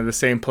in one of the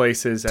same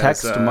places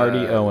Text as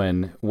Marty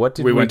Owen. What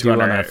did we we, went to do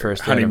on on our our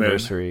first honeymoon.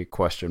 anniversary?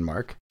 Question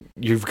mark.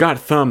 You've got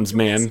thumbs,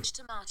 man.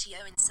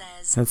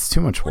 That's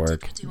too much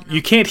work.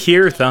 You can't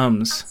hear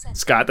thumbs,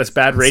 Scott. That's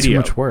bad That's too radio.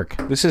 much work.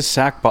 This is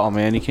sack ball,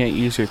 man. You can't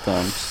use your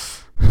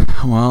thumbs.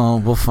 Well,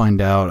 we'll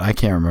find out. I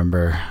can't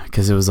remember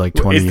because it was like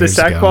 20 Is the years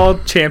sack ago. ball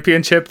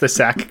championship the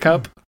sack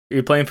cup? Are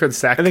you playing for the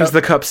sack I think cup? it's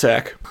the cup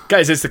sack.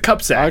 Guys, it's the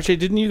cup sack. RJ,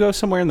 didn't you go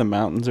somewhere in the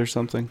mountains or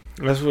something?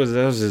 That was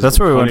his That's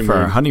where we went for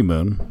our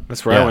honeymoon. honeymoon.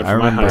 That's where Yeah, I went I for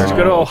my remember. Did you go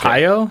honeymoon. to okay.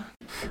 Ohio?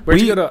 Where'd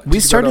we you go to? we did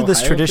you go started to this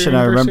Ohio for tradition.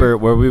 your I remember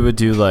anniversary? where we would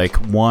do like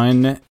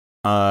one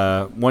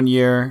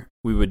year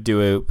we would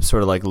do a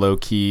sort of like low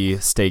key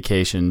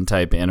staycation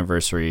type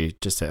anniversary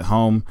just at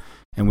home,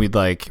 and we'd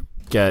like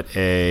get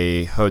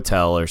a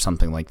hotel or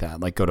something like that,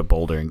 like go to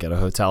Boulder and get a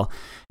hotel,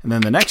 and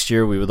then the next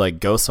year we would like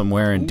go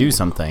somewhere and do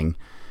something.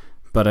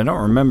 But I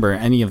don't remember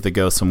any of the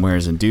go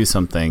somewheres and do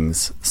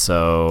somethings,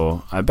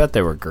 so I bet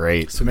they were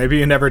great. So maybe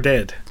you never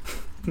did.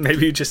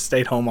 Maybe you just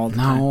stayed home all the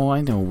time. No,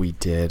 I know we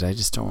did. I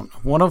just don't.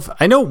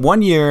 I know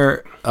one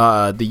year,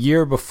 the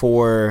year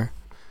before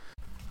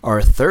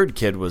our third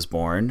kid was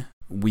born,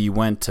 we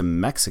went to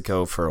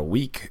Mexico for a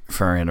week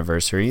for our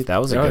anniversary. That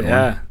was a good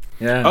yeah, one.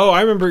 yeah. Oh,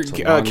 I remember.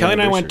 a long Kelly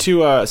and I went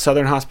to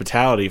Southern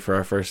Hospitality for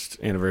our first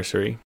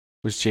anniversary.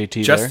 Was JT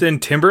there? Justin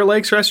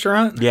Timberlake's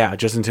restaurant. Yeah,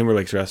 Justin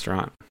Timberlake's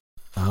restaurant.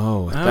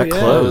 Oh, Oh, that yeah.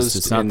 closed.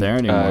 It's not in, there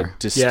anymore.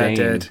 Disdain Yeah, it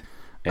did.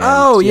 and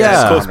Oh,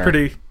 yeah. It closed Honor.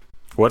 pretty.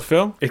 What,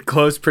 Phil? It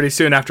closed pretty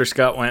soon after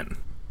Scott went.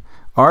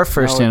 Our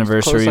first No, it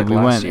anniversary, closed like we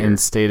last went year. and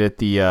stayed at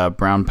the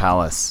Brown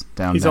Palace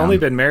downtown. He's only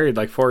been married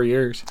like 4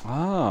 years.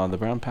 Oh, the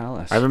Brown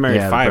Palace. I've been married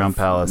Yeah, the 5 Brown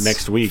Palace.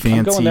 next week. Fan-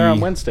 I'm going there on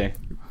fancy- Wednesday.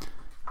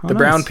 Oh, The nice.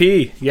 Brown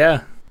P.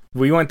 Yeah,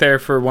 we went there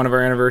for one of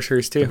our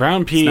anniversaries too. The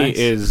Brown P It's nice.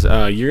 is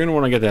you're gonna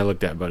want to get that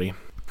looked at, buddy.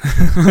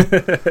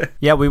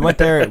 Yeah, we went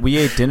there. We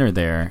ate dinner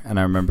there, and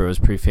I remember it was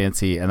pretty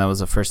fancy. And that was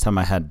the first time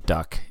I had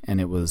duck, and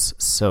it was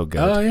so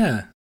good. Oh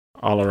yeah,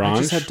 All I orange.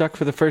 just had duck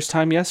for the first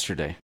time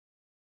yesterday.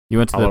 You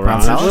went to the All Brown around.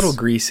 it's a Palace? little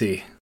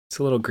greasy. It's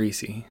a little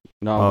greasy.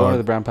 No, I'm Oh. going to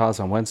the Brown Palace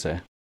on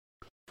Wednesday.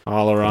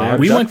 All They around. had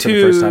We duck went for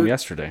the first to- time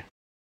yesterday.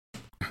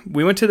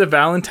 We went to the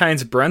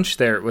Valentine's brunch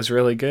there. It was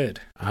really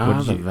good. Ah, What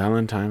the did you-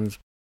 Valentine's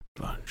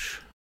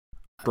bunch.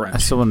 Brunch. I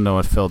still want to know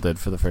what Phil did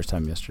for the first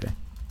time yesterday.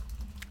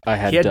 I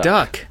had he had duck.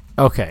 duck.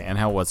 Okay, and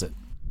how was it?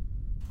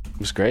 It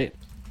was great.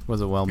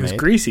 Was it well It was made?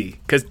 greasy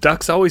because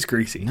duck's always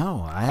greasy.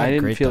 No, I had I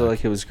didn't great feel duck.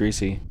 like it was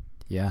greasy.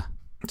 Yeah,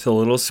 It's a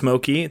little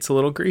smoky. It's a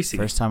little greasy.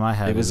 first time I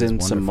had It was in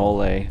some wonderful.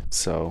 mole,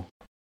 so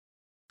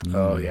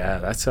Oh Mm. yeah,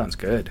 that sounds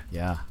good.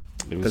 Yeah,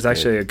 It was That's good.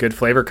 actually a good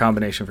flavor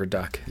combination for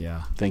duck.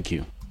 Yeah. Thank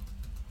you.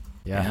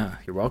 Yeah.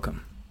 You're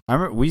welcome. I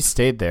remember we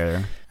stayed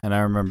there, and I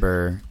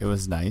remember it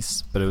was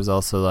nice, but it was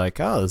also like,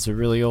 oh, this is a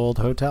really old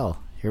hotel.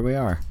 Here we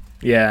are.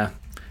 Yeah.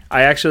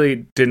 I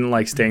actually didn't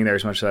like staying there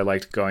as much as I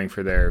liked going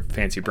for their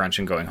fancy brunch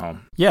and going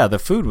home. Yeah, the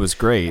food was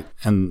great,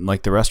 and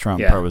like the restaurant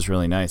Yeah. part was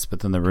really nice, but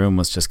then the room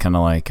was just kind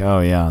of like,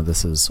 oh yeah,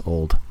 this is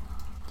old.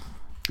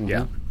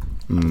 Yeah.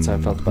 That's how I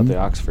felt about the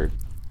Oxford.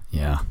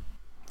 Yeah.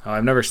 Oh,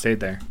 I've never stayed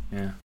there.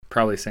 Yeah.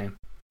 Probably same.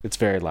 It's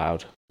very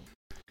loud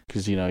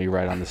because you're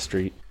right on the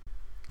street.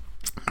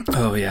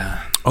 Oh,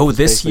 yeah. Oh,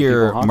 this basically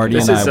year, people honking. Marty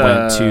This and I is,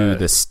 went to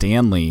the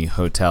Stanley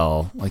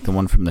Hotel, like the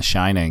one from The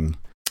Shining.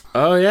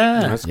 Oh,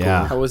 yeah. That's cool.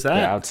 Yeah. How was The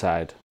that?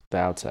 outside. The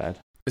outside.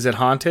 Is it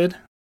haunted?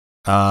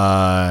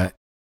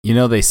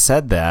 They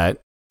said that,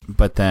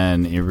 but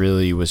then it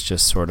really was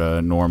just sort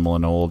of normal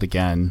and old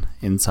again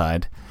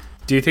inside.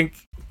 Do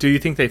you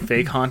think they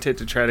fake haunt it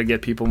to try to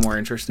get people more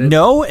interested?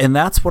 No, and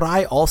that's what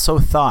I also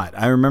thought.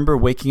 I remember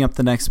waking up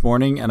the next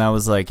morning and I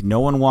was like, no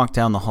one walked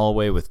down the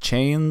hallway with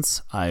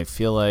chains. I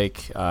feel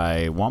like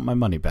I want my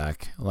money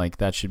back. Like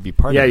that should be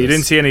part of Yeah, this. you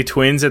didn't see any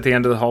twins at the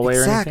end of the hallway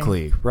or anything?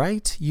 Exactly,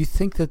 right? You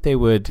think that they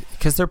would,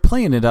 because they're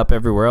playing it up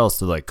everywhere else.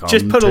 They're like,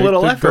 Just put a take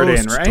little the effort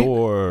in, ghost right?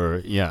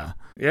 tour. Yeah.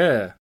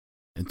 Yeah.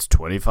 It's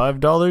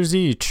 $25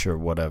 each or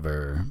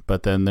whatever.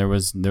 But then there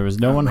was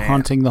no one man.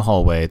 haunting the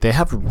hallway. They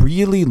have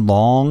really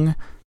long,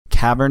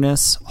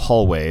 cavernous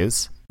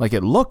hallways. Like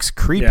it looks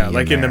creepy. Yeah,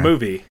 like in the there,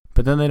 movie.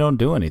 But then they don't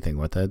do anything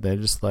with it. They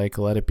just like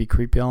let it be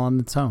creepy all on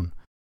its own.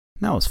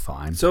 And that was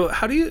fine. So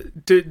how do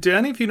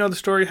any of you know the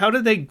story? How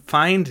did they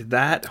find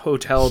that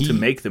hotel to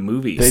make the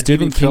movies? They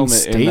Stephen didn't film King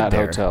it in stayed that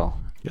there. hotel.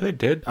 Yeah, they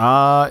did.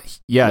 Yeah,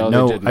 No,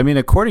 no. they didn't. I mean,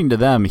 according to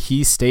them,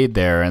 he stayed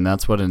there, and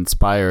that's what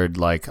inspired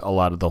like a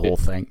lot of the whole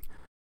thing.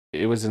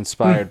 It was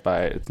inspired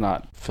by it. It's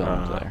not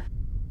filmed there.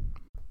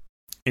 I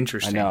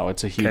Interesting. know.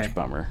 It's a huge Okay.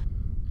 bummer.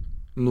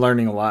 I'm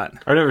learning a lot.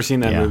 I've never seen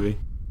that Yeah. movie.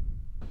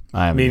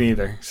 Me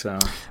neither. So,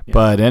 yeah.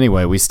 But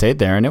anyway, we stayed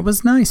there, and it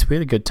was nice. We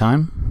had a good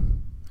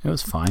time. It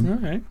was fine. All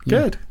right. Yeah.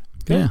 Good.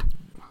 Yeah.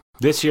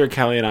 This year,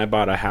 Kelly and I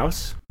bought a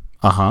house.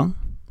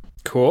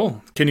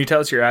 Cool. Can you tell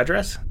us your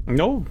address?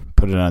 No,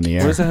 Put it on the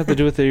What air. does that have to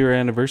do with your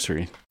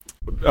anniversary?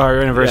 our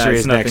anniversary Yeah, is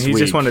it's nothing. next He week.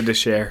 just wanted to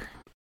share.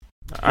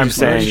 I'm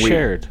saying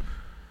shared.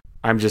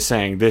 I'm just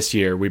saying this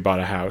year we bought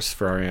a house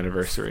for our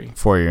anniversary.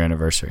 For your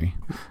anniversary.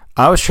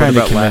 I was trying to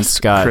about convince last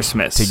Scott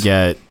Christmas? to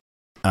get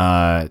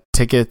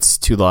tickets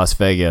to Las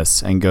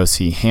Vegas and go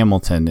see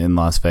Hamilton in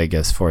Las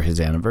Vegas for his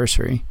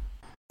anniversary.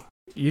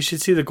 You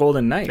should see the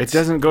Golden Knights. It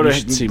doesn't go You to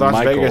should see Las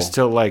Michael. Vegas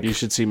till like You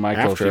should see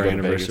Michael after if our you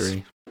go to Vegas.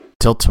 anniversary.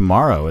 Till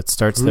tomorrow. It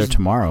starts there Who's-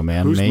 tomorrow,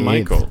 man. Who's May 8th.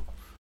 Michael?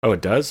 Oh,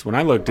 it does. When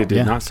I looked, it did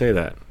Yeah. not say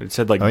that. It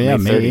said like Oh yeah,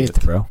 May 30th.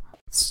 8th, bro.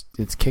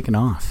 It's kicking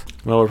off.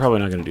 Well, we're probably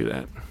not going to do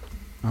that.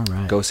 All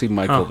right. Go see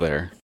Michael Huh.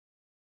 there.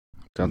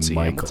 Don't see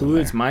Michael. Hamilton Who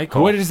there. is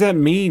Michael? What does that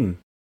mean?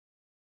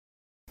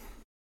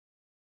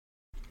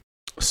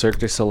 Cirque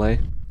du Soleil.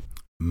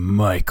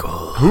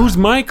 Michael. Who's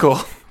Michael?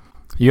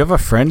 You have a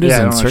friend who's Yeah, I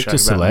in don't wanna Cirque du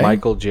talk about Soleil?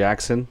 Michael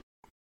Jackson.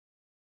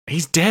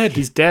 He's dead.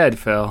 He's dead,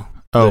 Phil.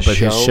 Oh, The but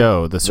his show?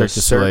 show, the Cirque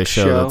du Soleil Cirque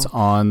show show? that's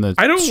on the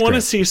I don't want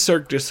to strip. see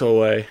Cirque du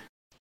Soleil.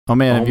 Oh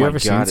man, Oh have you my ever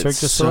God, seen Cirque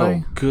it's du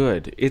Soleil? so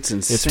good. It's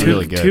insane.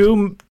 really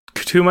good.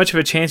 Too much of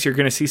a chance you're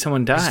going to see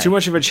someone die. There's too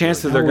much of a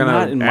chance that they're No, not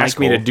going in to ask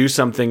me to Michael. do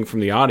something from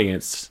the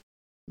audience.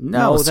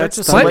 No, No, Cirque that's du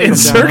the- Soleil What, in never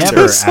Cirque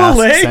du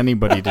Soleil? asks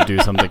anybody to do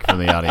something from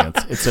the audience.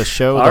 It's a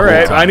show. the All whole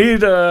right,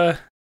 time.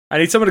 I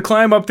need someone to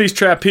climb up these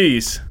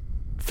trapeze.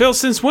 Phil,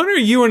 since when are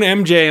you and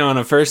MJ on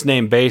a first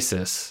name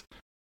basis?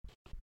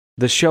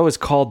 The show is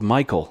called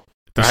Michael.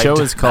 The show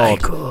is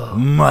called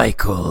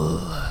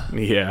Michael.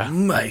 Yeah.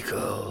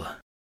 Michael.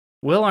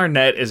 Will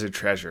Arnett is a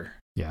treasure.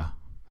 Yeah.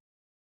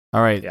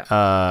 All right. Yeah. Yeah,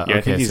 I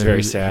okay, think he's so very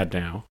who's- sad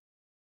now.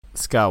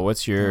 Scott,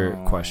 what's your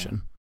Oh.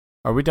 question?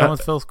 Are we done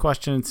with Phil's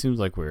question? It seems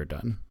like we're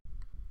done.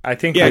 I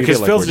think Yeah, we because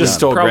feel Phil's we're just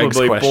done. stole Greg's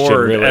Probably question,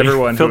 bored really.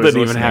 everyone Phil who was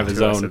didn't even have listening his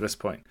to us own. at this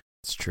point.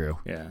 It's true.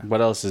 Yeah. What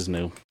else is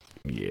new?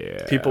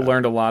 Yeah. People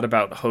learned a lot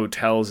about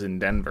hotels in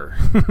Denver.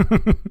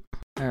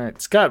 All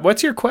right, Scott,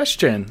 what's your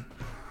question?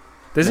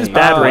 This is May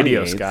bad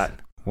radio, 28th. Scott.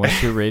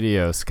 What's your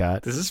radio,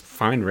 Scott? This is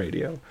fine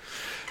radio.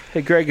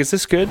 Hey, Greg, is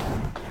this good?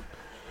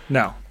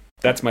 No,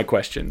 That's my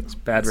question.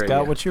 bad radio.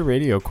 Scott, what's your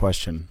radio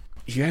question?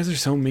 You guys are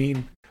so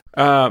mean.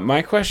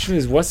 My question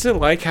is, what's it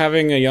like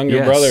having a younger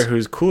Yes. brother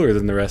who's cooler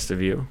than the rest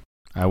of you?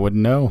 I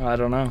wouldn't know. I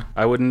don't know.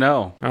 I wouldn't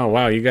know. Oh,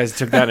 wow. You guys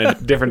took that in a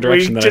different We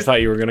direction than I just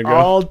thought you were going to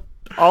go.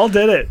 All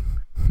did it.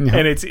 Yeah.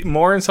 And it's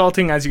more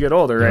insulting as you get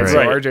older, right? So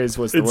Right. RJ's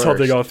was the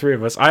Insulting worst. all three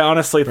of us. I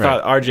honestly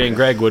thought RJ and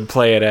Greg would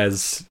play it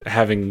as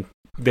having,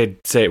 they'd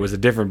say it was a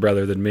different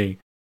brother than me.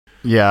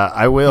 Yeah,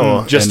 I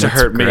will. Just and to it's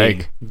hurt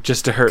Greg. me.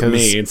 Just to hurt 'Cause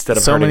me instead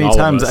of so hurting many all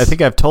times. of us. I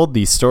think I've told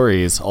these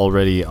stories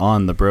already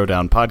on the Bro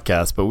Down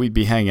podcast, but we'd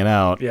be hanging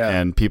out Yeah.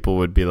 and people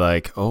would be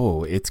like,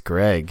 "Oh, it's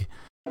Greg,"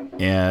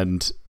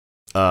 and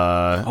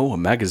Oh, a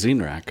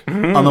magazine rack.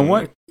 on the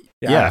one,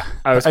 yeah,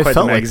 I was quite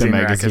felt the like the magazine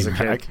rack as magazine a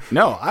kid. rack.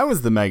 No, I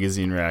was the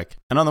magazine rack,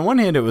 and on the one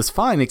hand, it was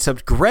fine,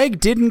 except Greg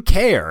didn't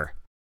care.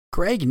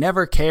 Greg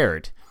never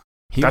cared.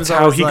 That's was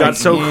how always he got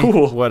so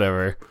cool.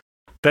 Whatever.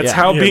 That's Yeah.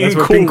 how Yeah, being that's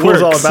what cool being cool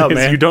is all works, about, is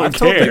man. You don't I've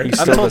told care. He the,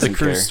 still I've told the doesn't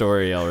cruise care.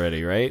 story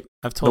already, right?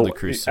 I've told the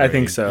cruise story. I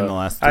think so. In the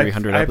last I've-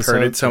 300 I've episodes.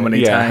 heard it so many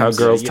Yeah, how times.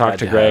 girls You talk had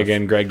to to Greg have.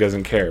 and Greg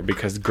doesn't care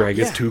because Greg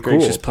is Yeah, too Greg's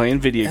cool. just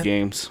playing video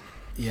games.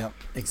 Yep,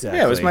 exactly.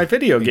 Yeah, it was my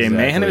video game,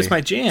 man. It was my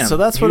jam. So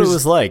that's He what it was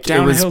was like. It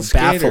downhill was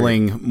skater.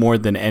 baffling more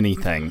than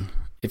anything,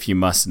 if you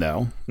must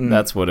know.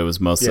 That's what it was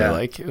mostly Yeah.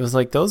 like. It was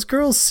like, those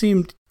girls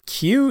seemed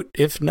cute,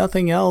 if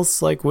nothing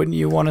else. Like, wouldn't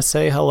you want to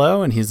say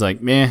hello? And he's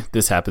like, meh,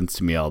 this happens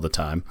to me all the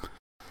time.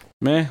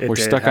 Meh, It we're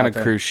did stuck on a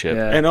happen. cruise ship.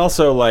 Yeah. And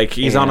also, like,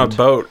 he's on a And-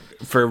 boat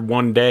for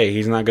one day.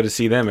 He's not going to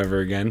see them ever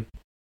again.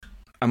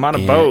 I'm on a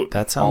And boat.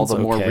 That All sounds the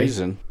more okay.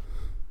 reason.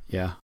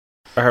 Yeah.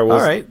 All right. Well,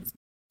 All right.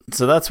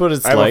 So that's what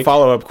it's I have like. a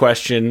follow-up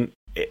question.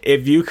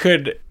 If you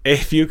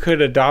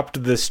could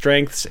adopt the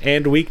strengths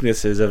and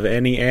weaknesses of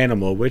any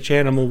animal, which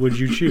animal would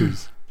you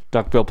choose?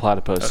 Duckbill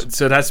platypus.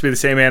 So it has to be the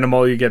same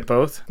animal. You get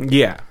both.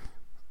 Yeah.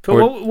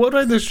 But what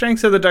are the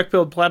strengths of the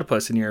duck-billed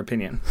platypus, in your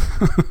opinion?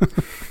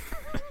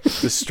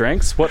 The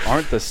strengths? What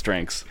aren't the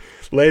strengths?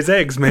 Lays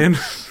eggs, man.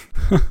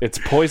 It's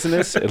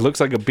poisonous. It looks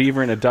like a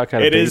beaver and a duck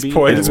had a It baby. is and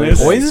poisonous. lays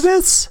eggs.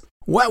 Poisonous?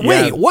 What? Yeah.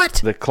 Wait, what?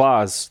 The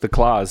claws. Yeah.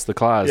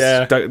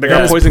 They Yeah.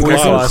 got poison Poison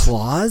claws.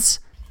 claws?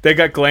 They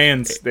got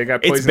glands. They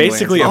got poison It's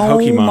basically glands.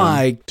 a Pokemon. Oh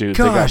my Dude,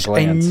 they got gosh, I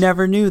glands.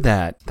 never knew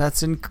that.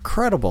 That's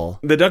incredible.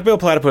 The duckbill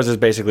platypus is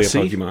basically a See?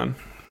 Pokemon.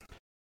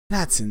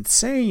 That's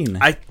insane.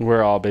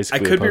 We're all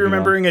basically. I could a be Pokemon.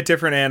 remembering a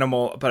different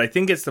animal, but I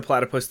think it's the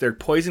platypus. Their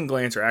poison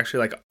glands are actually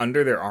like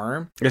under their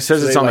arm. It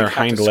says So it's they, on their like,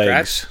 have hind to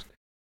legs. scratch-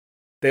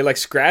 They like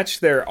scratch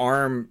their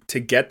arm to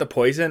get the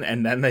poison,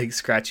 and then they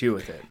scratch you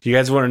with it. Do you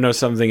guys want to know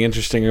something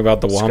interesting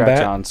about the Scratch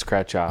wombat? on,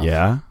 scratch off.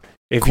 yeah.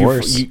 If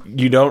course.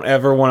 you don't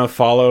ever want to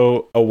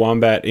follow a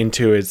wombat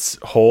into its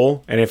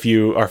hole, and if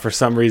you are for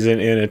some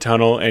reason in a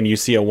tunnel and you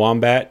see a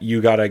wombat,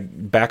 you gotta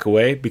back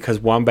away because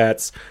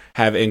wombats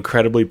have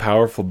incredibly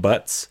powerful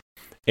butts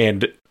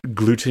and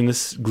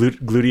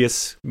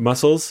gluteus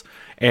muscles.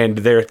 And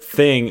their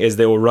thing is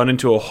they will run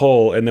into a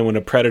hole, and then when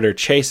a predator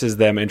chases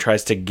them and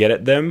tries to get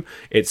at them,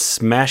 it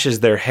smashes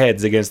their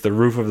heads against the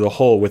roof of the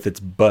hole with its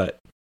butt.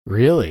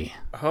 Really?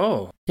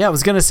 Oh, Yeah, I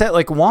was going to say,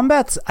 like,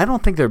 wombats, I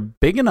don't think they're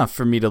big enough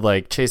for me to,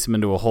 like, chase them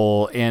into a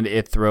hole and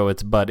it throw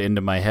its butt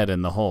into my head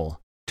in the hole.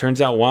 Turns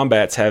out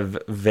wombats have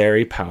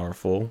very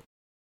powerful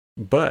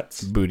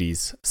butts.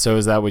 Booties. So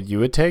is that what you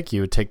would take?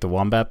 You would take the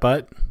wombat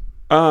butt?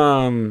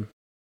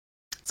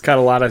 it's got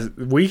a lot of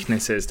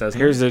weaknesses, doesn't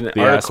Here's it? an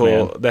The ass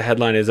article. man. The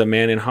headline is "A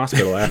man in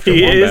hospital after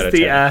He wombat is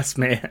the attack." ass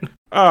man.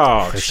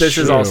 Oh, This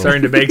is all True.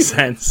 starting to make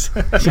sense.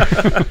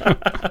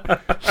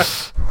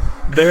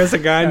 There's a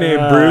guy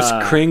named Bruce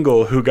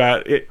Kringle who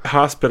got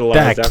hospitalized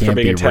That after can't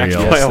being be attacked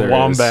real. by Yes, a there is.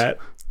 wombat.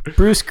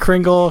 Bruce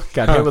Kringle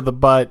got hit with the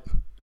butt.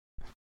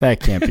 That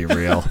can't be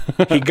real.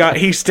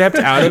 He stepped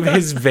out of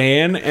his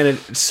van and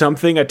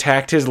something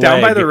attacked his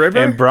Down leg by the river?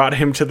 and brought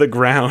him to the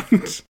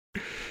ground.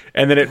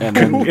 And then it And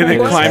then and hit it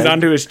his climbed head?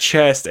 onto his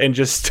chest and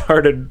just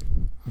started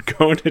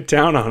going to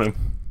town on him.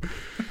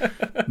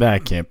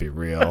 That can't be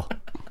real.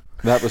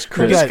 That was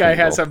Chris. This guy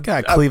Kringle. has a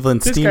Got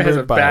Cleveland this guy has a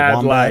steamed by a bad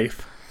wombat.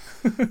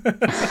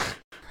 life.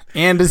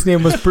 And his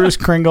name was Bruce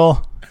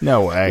Kringle.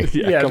 No way.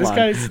 Yeah, come this on.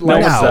 guy's No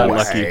life one's sucks. that No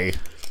lucky. way.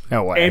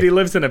 No way. And he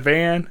lives in a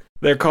van.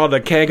 They're called a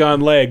keg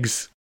on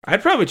legs.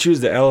 I'd probably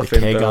choose the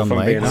elephant, keg though, on if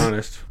I'm being legs?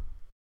 honest.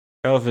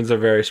 Elephants are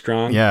very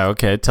strong. Yeah,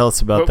 okay. Tell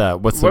us about that.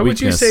 What's the What would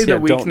you weakness? say the Yeah,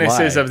 don't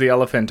weaknesses lie. of the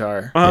elephant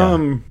are?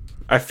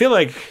 I feel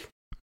like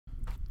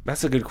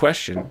that's a good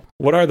question.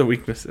 What are the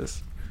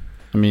weaknesses?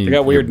 I mean, They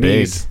got weird you're big.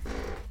 knees.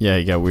 Yeah,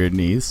 you got weird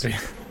knees.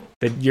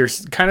 That you're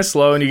kind of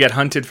slow and you get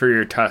hunted for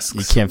your tusks.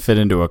 You can't fit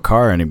into a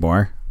car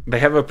anymore. They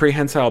have a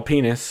prehensile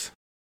penis.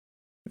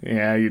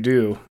 Yeah, you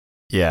do.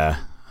 Yeah.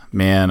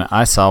 Man,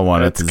 I saw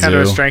one That's at the kind zoo.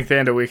 of a strength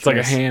and a weakness. It's like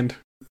a hand.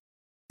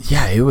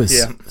 Yeah, it was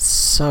Yeah.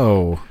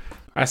 so...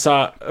 I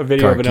saw a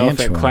video of an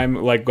elephant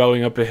Gargantuan.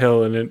 going up a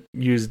hill, and it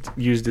used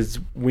its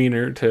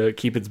wiener to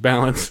keep its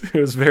balance.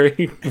 It was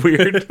very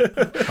weird.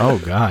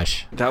 Oh,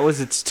 gosh. That was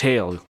its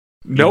tail.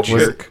 Nope, You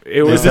jerk.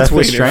 it was Is that its the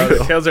wiener. strength?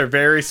 The tails are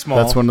very small.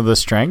 Oh. That's one of the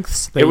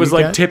strengths that It was you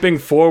like get? tipping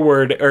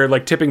forward or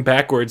like tipping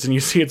backwards, and you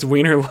see its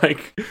wiener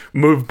like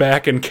move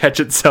back and catch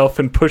itself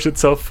and push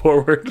itself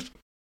forward.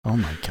 Oh,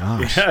 my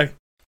gosh. Yeah.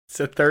 It's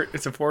a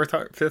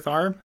fifth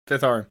arm.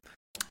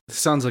 This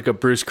sounds like a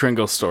Bruce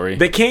Kringle story.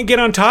 They can't get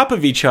on top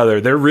of each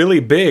other. They're really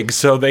big,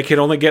 so they can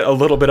only get a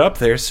little bit up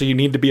there. So you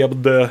need to be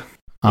able to,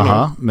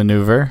 Uh-huh.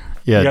 Maneuver.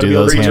 You Yeah, gotta do be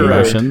able those to reach hand around.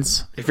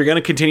 motions. if you're going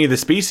to continue the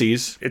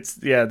species. It's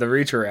the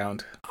reach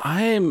around.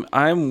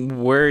 I'm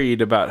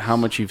worried about how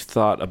much you've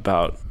thought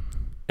about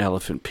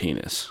elephant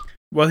penis.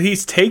 Well,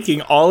 he's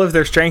taking all of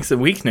their strengths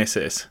and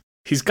weaknesses.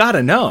 He's got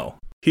to know.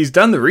 He's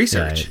done the Yeah,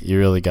 research. you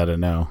really got to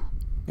know.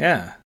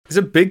 Yeah. It's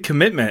a big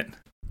commitment.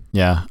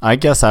 Yeah, I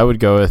guess I would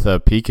go with a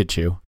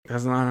Pikachu.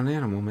 That's not an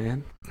animal,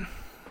 man.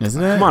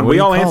 Isn't it? Come on, What we do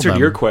you all call answered them?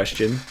 your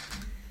question.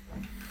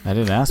 I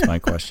didn't ask my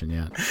question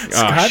yet.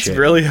 Scott's shit.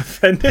 really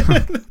offended.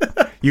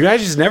 You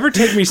guys just never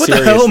take me What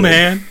seriously. the hell,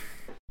 man?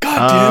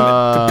 God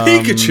damn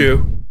it. The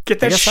Pikachu. Get I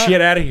that guess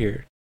shit out of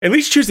here. At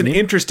least choose an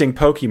interesting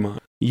Pokemon.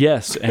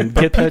 Yes, and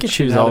But get that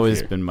shit Pikachu's out of always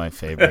here. been my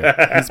favorite.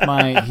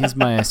 He's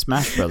my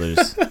Smash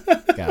Brothers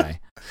guy.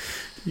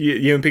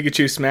 You and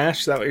Pikachu smash?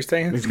 Is that what you're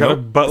saying? He's got a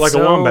butt like a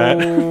wombat.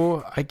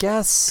 So, I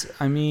guess,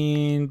 I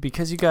mean,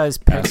 because you guys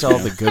picked all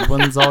the good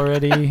ones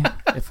already,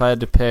 if I had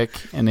to pick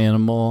an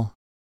animal,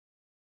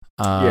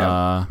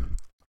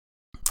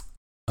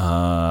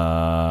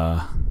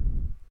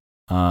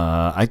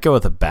 I'd go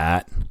with a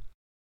bat.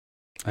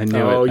 I knew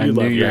Oh, it. I you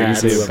knew love you were going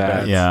to bats. say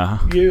bats. Yeah.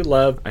 You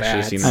love I should've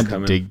bats. seen I that. had to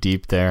coming. dig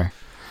deep there.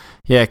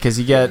 Yeah, because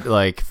you get,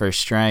 like, for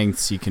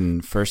strengths, you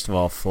can, first of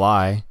all,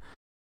 fly.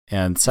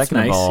 And second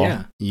nice, of all,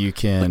 yeah. you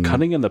can... The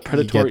cunning and the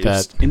predatory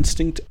that-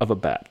 instinct of a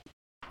bat.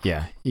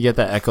 Yeah, you get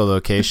that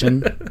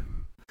echolocation.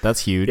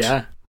 That's huge.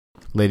 Yeah,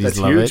 Ladies that's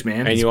love huge, it. man.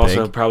 And It's you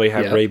also big. probably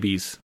have Yep.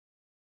 rabies.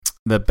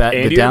 The And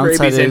you have downside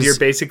rabies, and is... you're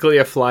basically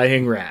a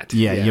flying rat.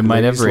 Yeah, you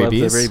might have Ladies love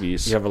the rabies.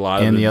 rabies. You have a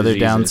lot of And the other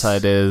diseases.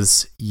 downside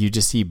is you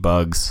just eat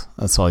bugs.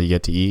 That's all you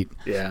get to eat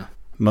Yeah.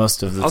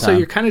 most of the Also, time.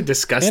 you're kind of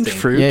disgusting. And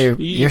fruit. Yeah, You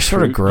you're eat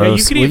sort of fruit.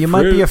 gross. can Well, eat you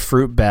might be fruit. a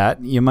fruit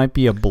bat. You might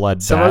be a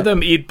blood Some bat. of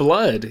them eat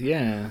blood.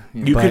 Yeah.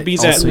 You but could be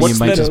that. also What's you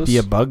might that? just be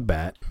a bug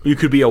bat. You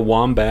could be a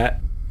wombat.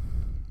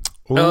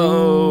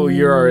 Oh,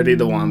 you're already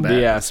the wombat.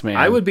 The ass man.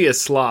 I would be a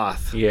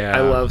sloth. Yeah.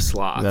 I love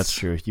sloths. That's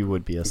true. You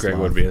would be a sloth. Greg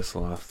would be a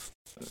sloth.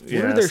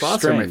 Yeah, What are their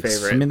sloths are my strengths?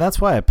 favorite. I mean, that's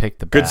why I picked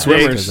the Good bat.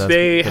 swimmers. because that's-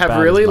 They the have bat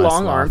is really my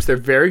long sloth. arms. They're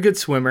very good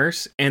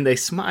swimmers, and they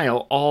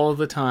smile all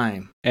the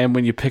time. And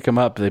when you pick them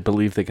up, they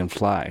believe they can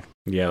fly.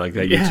 Yeah, like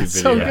that Yeah, YouTube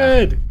it's video. so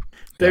good.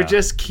 They're Yeah.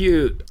 just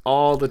cute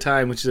all the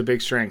time, which is a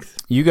big strength.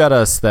 You got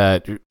us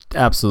that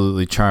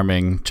absolutely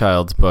charming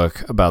child's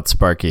book about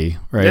Sparky,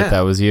 right? Yeah.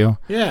 That was you?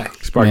 Yeah.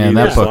 Sparky Man,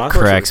 the that book sloth?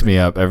 cracks me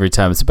up every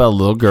time. It's about a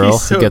little girl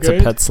He's so who gets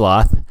good. a pet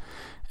sloth.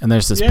 And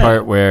there's this Yeah.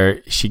 part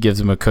where she gives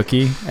him a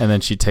cookie and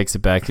then she takes it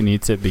back and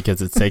eats it because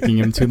it's taking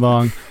him too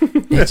long.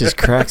 It just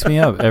cracks me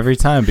up every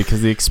time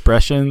because the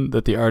expression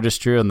that the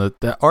artist drew, and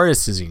the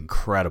artist is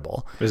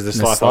incredible. Is the And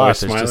sloth always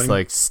is smiling? just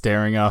like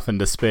staring off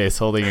into space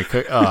holding a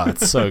cookie. Oh,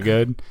 it's so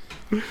good.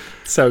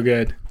 So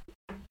good.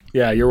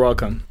 Yeah, you're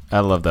welcome. I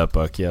love that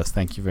book. Yes,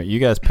 thank you. You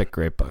guys pick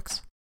great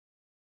books.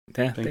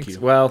 Yeah, Thank thanks. you.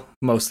 Well,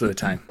 most of the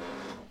time.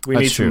 We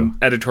That's need some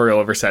editorial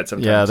oversight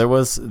sometimes.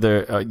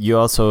 Yeah, you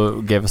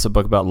also gave us a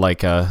book about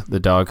Laika, the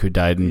dog who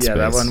died in space. Yeah,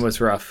 that one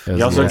was rough. It was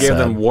He also a little gave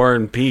them sad. War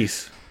and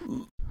Peace.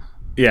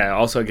 Yeah,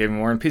 also gave him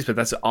War and Peace, but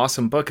that's an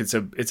awesome book. It's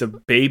a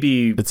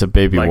baby It's a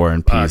baby like, War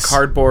and Peace.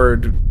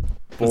 cardboard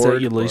Was that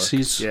board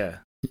Ulysses? book. Yeah.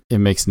 It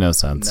makes no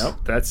sense. Nope,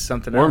 that's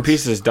something War else. and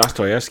Peace is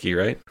Dostoevsky,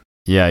 right?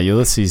 Yeah,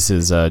 Ulysses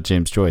is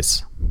James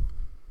Joyce.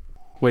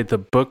 Wait, the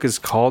book is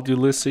called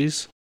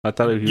Ulysses? I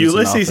thought it was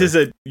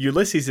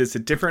Ulysses is a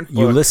different book.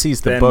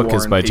 Ulysses, the than book, War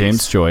is and by Peace.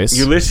 James Joyce.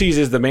 Ulysses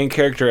is the main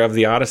character of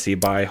the Odyssey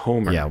by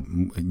Homer. Yeah,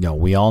 no,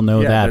 we all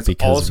know Yeah, that that's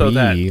because also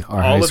we that. are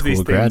All high of these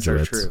school things are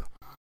graduates. true.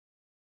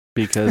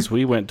 because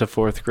we went to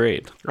fourth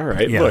grade. All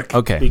right, Yeah. look.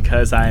 Okay.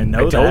 Because I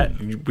know that.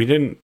 We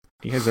didn't.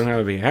 You guys don't have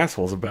to be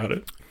assholes about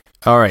it.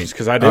 All right. Just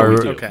because I didn't. Are- we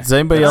do. Okay. Does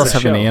anybody That's else a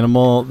have an show.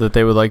 animal that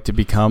they would like to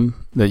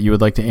become that you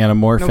would like to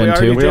anamorph No, we into?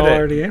 already We did all it.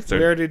 already answered.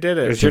 We already did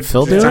it. It's Did your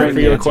Phil do it's it? time for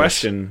your Answers.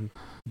 question.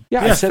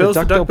 Yeah, Yeah, I said Phil's a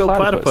the duckbill duckbill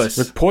platypus. platypus.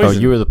 With Oh,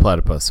 poison. you were the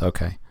platypus.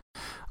 Okay.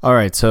 All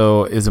right.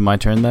 So is it my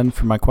turn then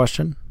for my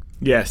question?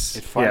 Yes.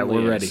 It Yeah, finally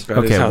we're is. ready. That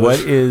is Okay. how What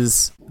this-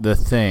 is the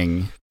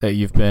thing that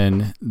you've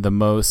been the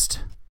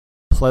most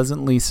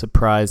pleasantly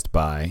surprised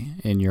by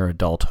in your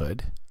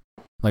adulthood?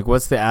 Like,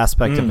 what's the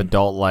aspect of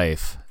adult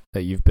life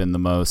that you've been the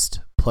most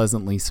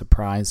pleasantly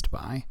surprised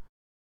by?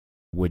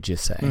 Would you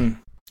say?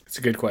 It's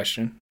a good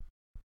question.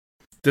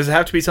 Does it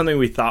have to be something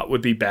we thought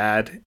would be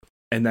bad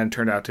and then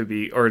turned out to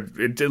be, or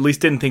it at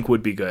least didn't think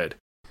would be good,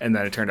 and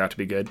then it turned out to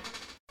be good?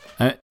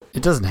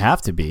 It doesn't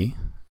have to be.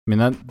 I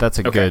mean, that's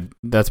a Okay. good.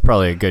 That's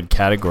probably a good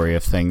category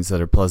of things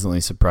that are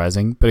pleasantly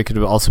surprising. But it could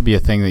also be a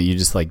thing that you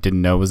just like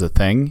didn't know was a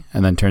thing,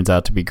 and then turns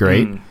out to be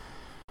great.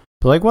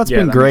 But like, what's Yeah,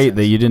 been that makes great sense.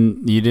 that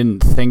you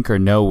didn't think or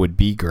know would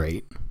be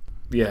great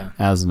Yeah,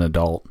 as an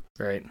adult?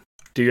 right.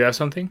 Do you have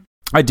something?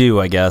 I do,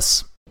 I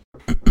guess.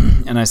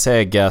 And I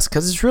say I guess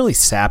because it's really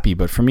sappy,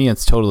 but for me,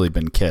 it's totally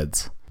been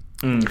kids.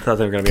 I thought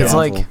they were going to be Because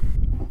awful. like,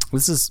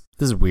 this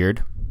is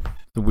weird.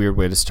 A weird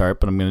way to start,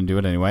 but I'm going to do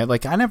it anyway.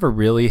 Like, I never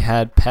really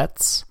had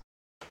pets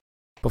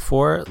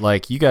before.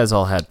 Like, you guys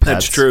all had pets.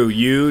 That's true.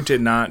 You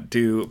did not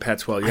do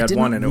pets well. You had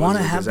one, and it was wanna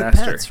a have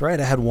disaster. The pets, right?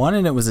 I had one,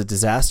 and it was a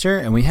disaster.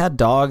 And we had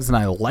dogs, and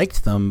I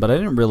liked them, but I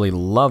didn't really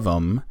love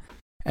them.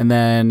 And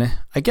then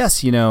I guess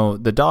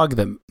the dog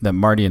that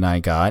Marty and I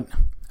got,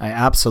 I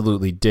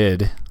absolutely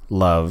did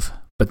love.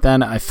 But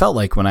then I felt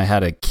like when I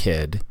had a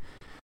kid,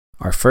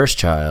 our first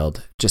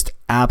child just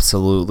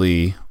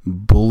absolutely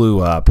blew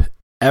up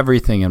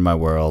everything in my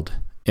world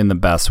in the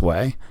best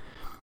way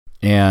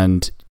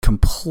and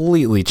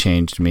completely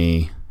changed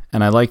me.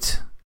 And I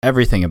liked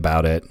everything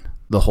about it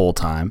the whole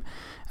time.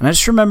 And I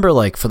just remember,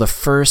 like, for the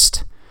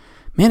first,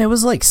 it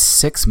was like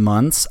 6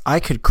 months. I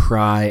could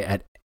cry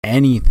at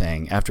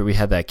anything after we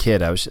had that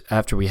kid.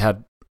 After we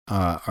had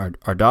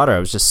our daughter, I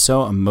was just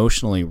so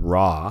emotionally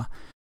raw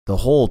the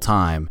whole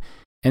time.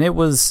 And it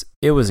was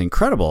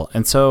incredible.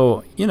 And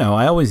so,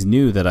 I always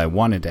knew that I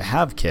wanted to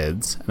have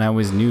kids, and I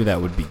always knew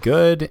that would be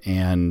good,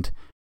 and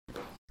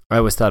I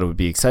always thought it would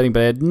be exciting,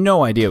 but I had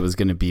no idea it was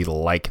going to be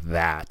like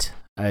that.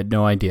 I had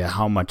no idea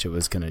how much it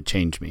was going to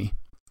change me.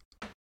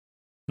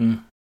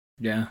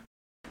 Yeah.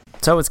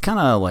 So it's kind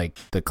of like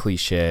the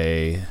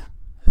cliche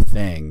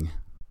thing,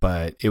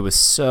 but it was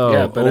so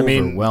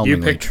overwhelmingly you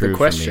picked true the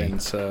question, for me.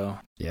 so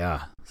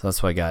Yeah, so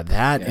that's why I got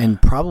that, Yeah.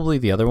 and probably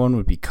the other one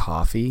would be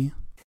coffee.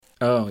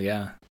 oh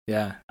yeah.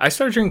 I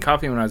started drinking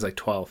coffee when I was like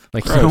 12.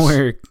 Like, Gross.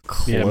 we're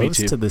Yeah, me close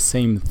too. to the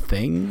same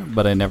thing,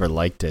 but I never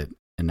liked it,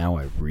 and now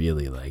I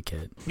really like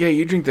it. Yeah,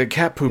 you drink the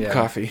cat poop Yeah.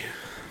 coffee.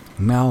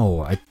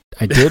 No,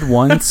 I did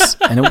once,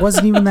 and it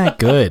wasn't even that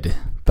good.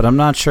 But I'm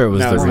not sure it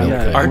was No, the it's real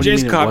not. good. What do you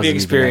RJ's mean it coffee wasn't even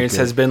experience that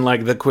has good? been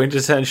like the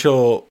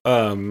quintessential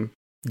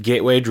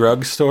gateway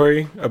drug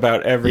story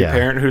about every Yeah.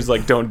 parent who's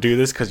like, don't do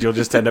this because you'll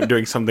just end up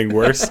doing something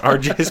worse.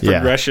 RJ's Yeah.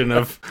 progression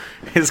of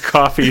his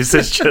coffees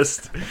is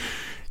just,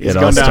 he's It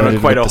all gone down started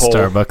quite a with the hole.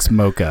 Starbucks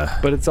mocha,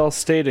 But it's all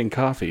stayed in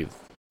coffee,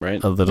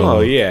 right? a little Oh,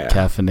 yeah.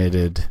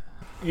 caffeinated.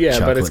 Yeah,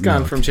 but it's Chocolate gone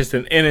milk. from just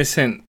an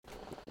innocent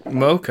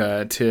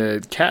mocha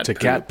to cat To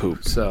poop. cat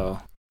poop. So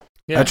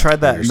yeah, I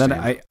tried that, and then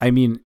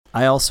understand.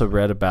 I also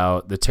read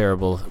about the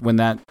terrible when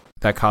that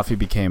coffee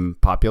became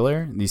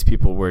popular. These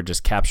people were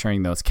just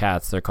capturing those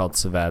cats. They're called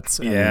civets,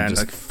 and Yeah, and,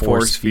 just like, force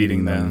force-feeding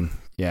feeding them.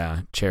 Yeah,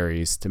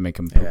 cherries to make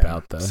them poop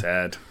out the.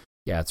 sad.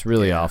 Yeah, it's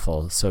really Yeah.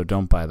 awful. So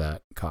don't buy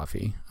that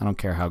coffee. I don't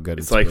care how good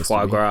It's it's like supposed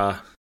foie to be. gras.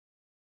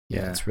 Yeah,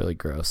 Yeah. it's really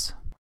gross.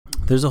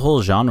 There's a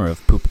whole genre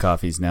of poop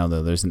coffees now,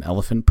 though. There's an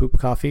elephant poop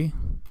coffee,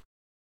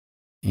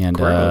 and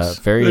Gross.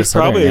 various There's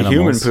probably other a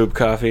human animals. poop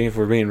coffee if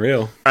we're being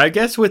real. I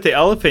guess with the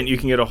elephant, you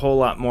can get a whole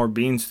lot more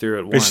beans through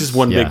at once. It's just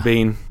one Yeah. big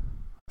bean.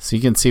 So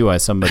you can see why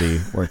somebody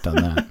worked on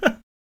that.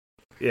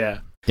 Yeah.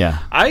 Yeah.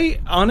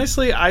 I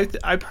honestly, I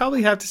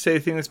probably have to say the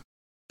thing that's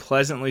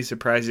pleasantly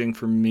surprising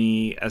for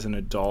me as an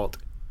adult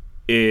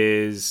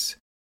is,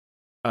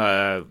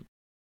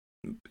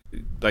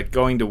 like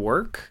going to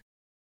work.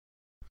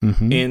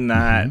 Mm-hmm. In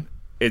that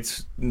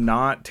it's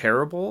not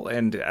terrible,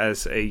 and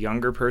as a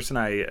younger person,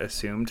 I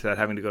assumed that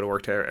having to go to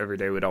work every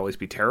day would always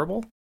be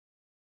terrible.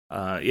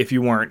 If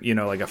you weren't,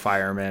 like a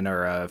fireman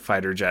or a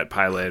fighter jet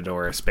pilot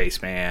or a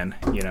spaceman,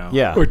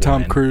 Yeah. Or Tom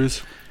woman.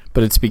 Cruise.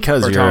 But it's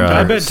because Or you're Tom- a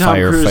I bet Tom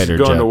Cruise firefighter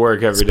going jet to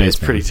work every day is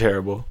spaceman. pretty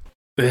terrible.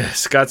 Ugh,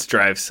 Scott's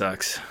drive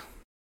sucks.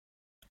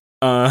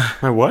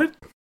 My what?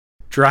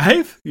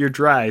 Drive? Your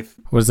drive.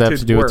 What does that have to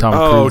to do work. with Tom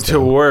Oh, Cruise? to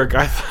though? work.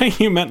 I thought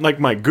you meant like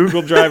my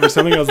Google Drive or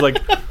something. I was like,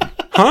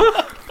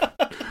 huh?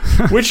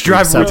 Which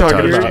drive are we talking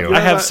sabotaged about? you.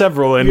 I have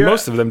several, and You're-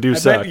 most of them do I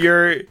suck. bet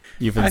you're.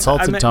 You've I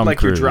insulted meant Tom like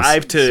Cruise. your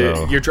drive to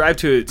so- your drive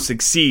to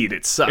succeed.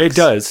 It sucks. It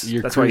does.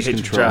 Your That's why you cruise hate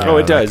your control. job. Oh,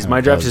 Yeah, it does. that My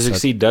kinda drive to does suck.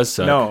 succeed does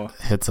suck. No,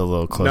 hits a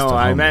little close no. to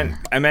home.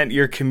 I meant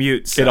your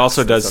commute. Sucks. It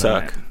also does That's what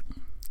I suck. meant.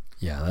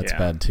 Yeah, that's Yeah.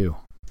 bad too.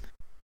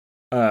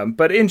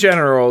 But in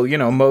general,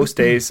 most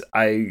days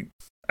I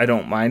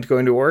don't mind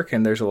going to work,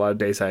 and there's a lot of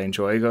days I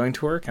enjoy going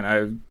to work, and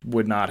I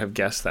would not have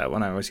guessed that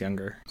when I was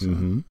younger. So.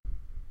 Mm-hmm.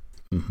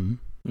 Mm-hmm.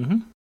 Mm-hmm.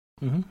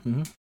 Mm-hmm.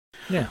 Mm-hmm.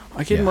 Yeah.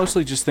 I can Yeah.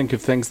 mostly just think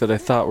of things that I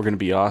thought were going to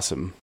be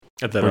awesome,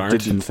 That or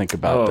aren't. didn't think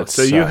about. Oh, that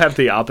so you suck. have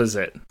the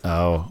opposite.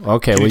 Oh,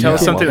 okay. Can well, you tell us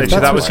can- something if that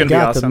you that's thought what was going to you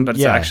be got, awesome, then but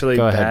it's yeah, actually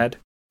go ahead. bad?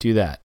 Do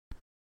that.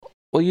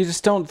 Well, you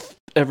just don't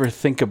ever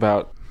think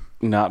about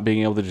not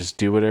being able to just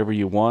do whatever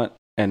you want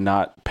and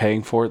not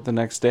paying for it the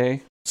next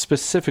day.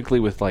 Specifically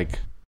with like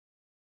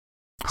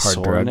Hard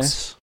soreness.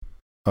 drugs.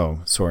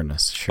 Oh,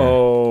 soreness. Sure.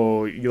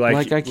 Oh, you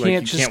Like, I can't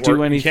you just do You can't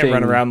run anything.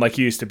 around like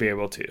you used to be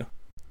able to.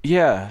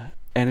 Yeah,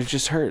 and it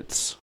just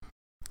hurts.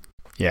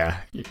 Yeah.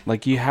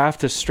 Like you have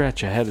to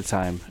stretch ahead of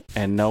time,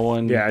 and no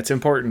one. Yeah, it's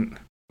important.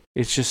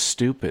 It's just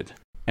stupid,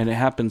 and it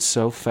happens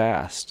so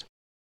fast.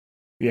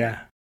 Yeah,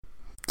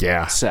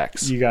 Yeah.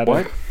 Sex. you got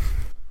What?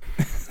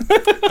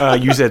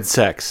 You said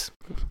sex.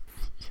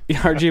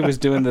 RJ was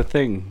doing the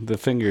thing, the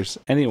fingers.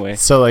 Anyway,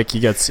 So like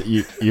you get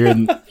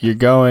you're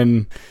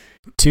going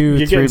You're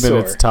 2-3 getting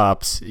minutes sore.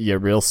 tops. You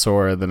get real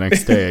sore the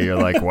next day. You're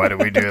like, why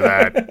did we do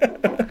that?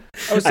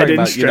 I was I talking didn't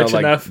about stretch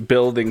like enough.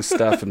 building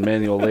stuff and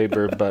manual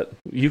labor, but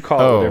you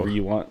call Oh. it whatever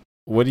you want.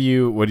 What have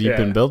you Yeah.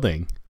 been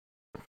building?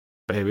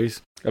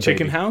 Babies. A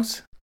Chicken baby.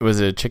 house. Was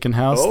it a chicken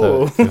house?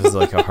 Oh. It was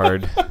like a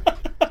hard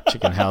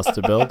chicken house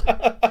to build.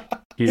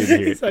 He didn't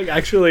hear It's it. like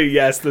actually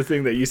yes, the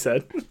thing that you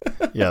said.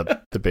 Yeah,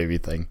 the baby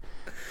thing.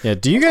 Yeah.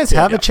 Do you guys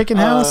have a chicken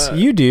house? Uh,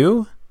 You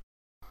do.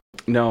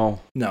 No,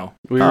 No,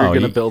 we were Oh,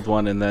 gonna you- build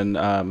one, and then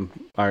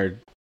our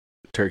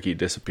turkey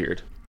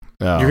disappeared.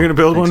 Oh. You're gonna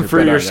build one Thanks for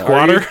for your betting on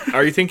squatter?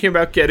 Are you thinking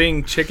about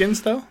getting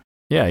chickens though?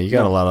 Yeah, you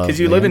got a lot of. Because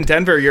you live in land.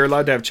 Denver, you're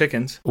allowed to have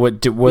chickens.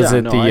 What was Yeah,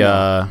 it? no, I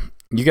know.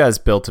 You guys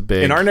built a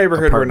big. In our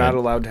neighborhood, we're not apartment.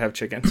 allowed to have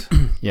chickens.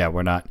 Yeah,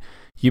 we're not.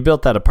 You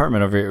built that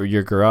apartment over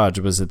your garage.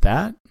 Was it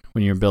that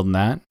when you were building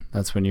that?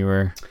 That's when you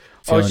were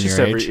feeling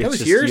your age. That was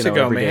just, years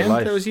ago, everyday man.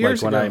 life. That was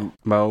years like ago. when I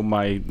mow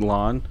my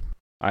lawn,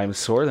 I'm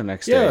sore the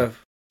next Yeah. day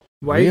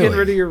Why are you getting Really?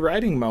 rid of your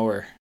riding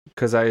mower?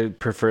 because I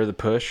prefer the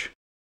push.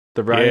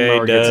 The riding Yeah, it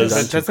mower gets it does.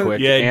 done That too doesn't- quick,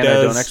 yeah, it and I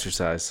don't does.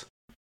 exercise.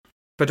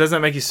 But doesn't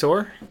that make you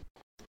sore?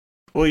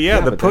 Well, yeah,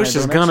 the but then I push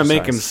is don't gonna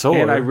make him exercise. sore.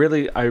 And I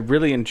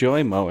really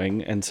enjoy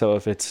mowing, and so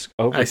if it's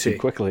over I too see.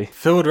 quickly,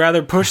 Phil would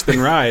rather push than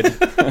ride.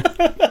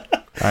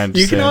 I understand.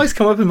 You can always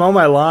come up and mow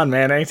my lawn,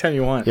 man, anytime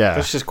you want. Yeah.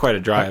 That's just quite a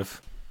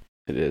drive.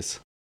 it is.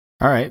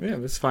 All right. Yeah,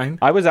 that's fine.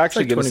 I was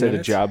actually like going to 20 say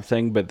minutes. the job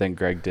thing, but then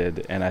Greg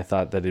did, and I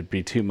thought that it'd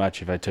be too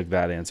much if I took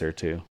that answer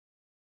too.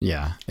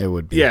 Yeah, it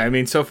would be. Yeah, I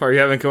mean, so far you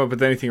haven't come up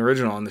with anything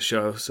original on the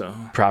show, so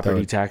Property That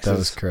was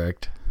taxes,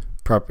 correct.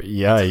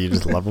 Yeah, you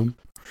just love them.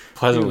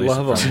 Pleasantly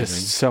love 'em. surprising.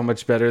 just so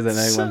much better than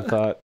anyone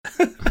thought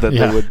that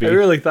Yeah. they would be. I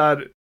really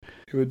thought it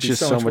would be Just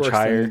so so much much worse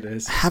higher. than it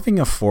is. Having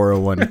a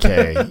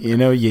 401k,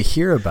 you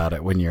hear about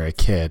it when you're a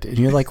kid, and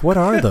you're like, what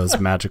are those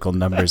magical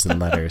numbers and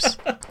letters?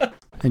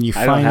 And you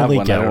I don't have finally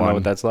one. I get don't know one.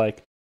 what that's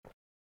like.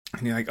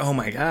 And you're like, oh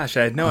my gosh,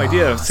 I had no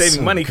idea Oh, saving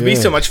so money could be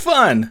so good. much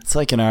fun. It's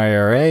like an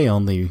IRA,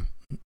 only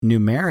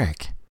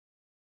numeric.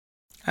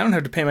 I don't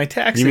have to pay my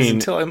taxes You mean,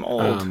 until I'm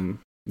old.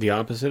 The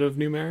opposite of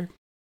numeric?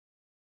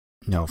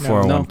 No,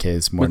 401k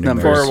is more With numeric.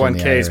 numbers. than the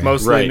 401k is IRA.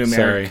 mostly Right, numeric.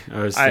 sorry.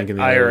 I was thinking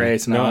the other way. IRA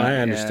is No, not. I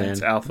Yeah, understand.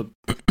 it's alpha.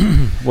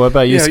 What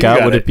about you, Yeah, you Scott?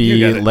 got Would it. it be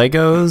You got it.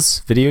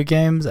 Legos, video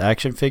games,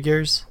 action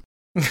figures?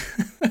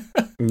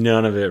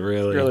 None of it,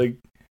 really.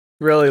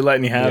 really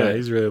letting you have yeah, it.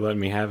 he's really letting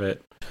me have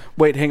it.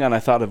 Wait, hang on. I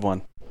thought of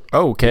one.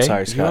 Oh, okay.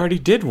 Sorry, You Scott. already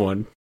did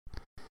one.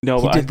 No,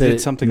 He I did the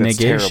did something that's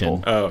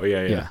negation. terrible. Oh,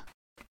 yeah. Yeah.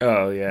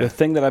 Oh yeah. The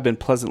thing that I've been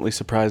pleasantly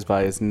surprised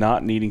by is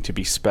not needing to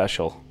be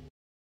special.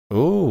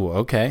 Ooh,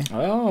 okay.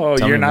 Oh,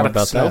 Tell you're me not more a about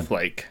that.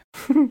 snowflake.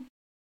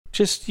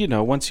 Just,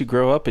 once you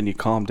grow up and you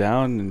calm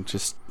down and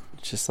just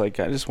like,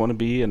 I just want to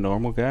be a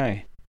normal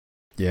guy.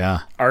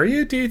 Yeah. Are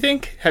you? Do you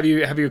think? Have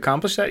you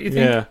accomplished that? You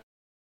think? Yeah.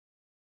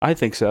 I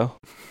think so.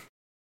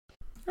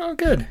 Oh,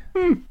 good.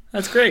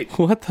 That's great.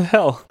 What the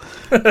hell?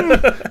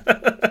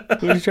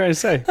 What are you trying to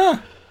say?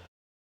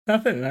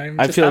 Nothing. I'm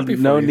I just feel happy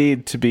for no you.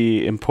 need to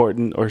be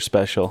important or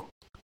special.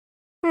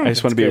 I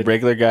just want to be a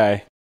regular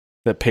guy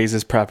that pays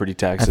his property I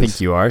taxes. think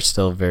you are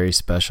still very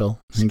special.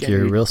 I think Just you're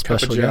a getting real a cup of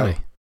special joe. guy.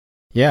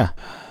 Yeah.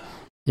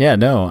 Yeah,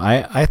 no,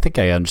 I think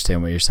I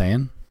understand what you're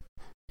saying.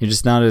 You're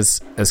just not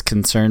as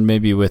concerned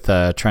maybe with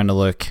trying to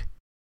look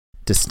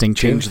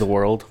distinctive, Change the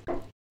world.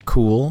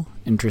 cool,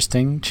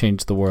 interesting,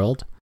 change the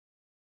world.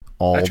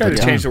 All I the tried to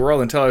time. change the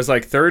world until I was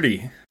like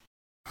 30.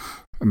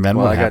 And then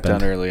Well, what I got happened?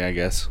 done early, I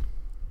guess.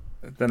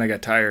 Then I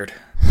got tired.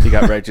 You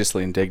got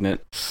righteously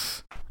indignant.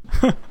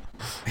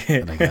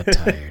 And I got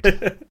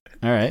tired.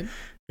 All right.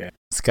 Yeah.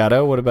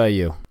 Scotto, what about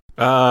you?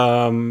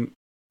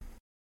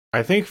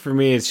 I think for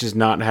me, it's just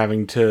not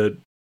having to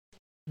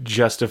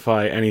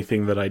justify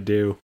anything that I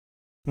do.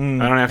 I don't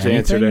have to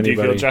answer to Anything? Do you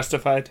feel anybody.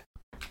 justified?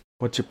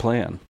 What's your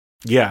plan?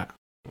 Yeah.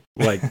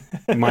 Like,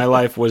 my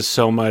life was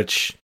so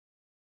much.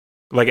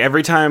 Like,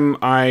 every time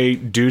I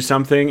do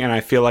something and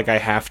I feel like I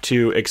have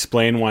to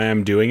explain why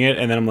I'm doing it,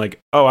 and then I'm like,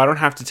 oh, I don't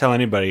have to tell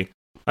anybody.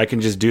 I can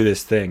just do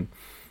this thing.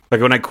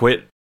 Like, when I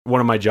quit one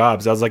of my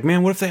jobs, I was like,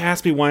 man, what if they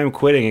ask me why I'm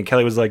quitting? And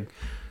Kelly was like,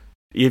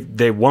 if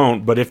they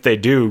won't, but if they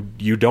do,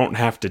 you don't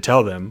have to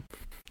tell them.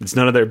 It's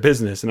none of their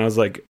business. And I was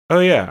like, oh,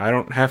 yeah, I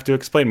don't have to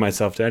explain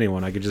myself to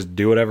anyone. I could just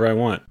do whatever I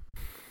want.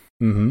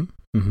 Mm-hmm.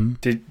 Mm-hmm.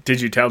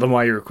 Did you tell them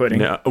why you were quitting?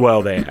 No,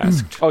 well, they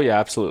asked. Oh, yeah,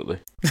 absolutely.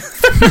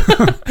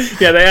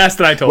 Yeah, they asked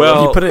and I told Well-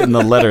 them. You put it in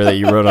the letter that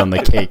you wrote on the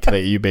cake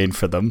that you made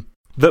for them.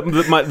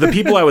 The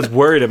people I was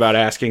worried about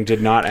asking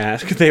did not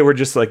ask. They were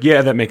just like,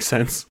 yeah, that makes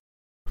sense.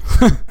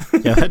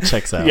 Yeah, that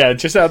checks out. Yeah,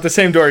 just out the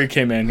same door you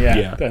came in. Yeah,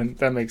 Yeah.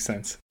 That makes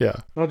sense. Yeah.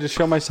 I'll just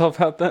show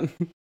myself out then.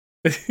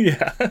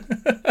 Yeah.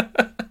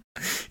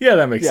 Yeah,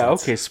 that makes Yeah,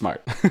 sense. okay,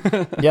 smart.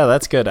 Yeah,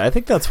 that's good. I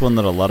think that's one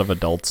that a lot of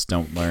adults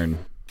don't learn.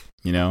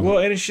 You know? Well,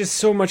 and it's just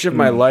so much of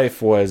my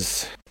life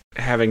was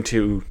having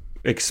to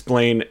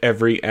explain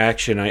every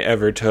action I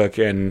ever took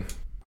and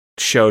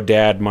show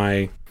Dad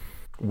my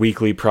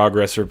weekly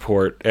progress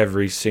report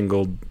every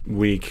single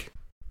week.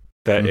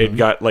 That it Mhm.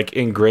 got like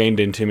ingrained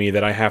into me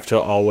that I have to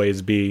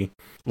always be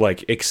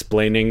like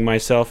explaining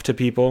myself to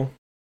people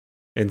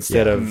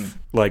instead Yeah. of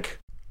like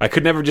I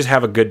could never just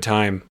have a good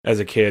time as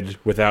a kid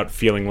without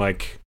feeling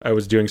like I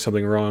was doing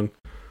something wrong.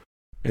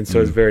 And so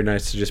it's very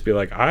nice to just be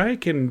like, I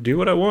can do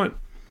what I want.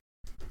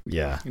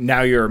 Yeah.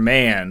 Now you're a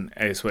man,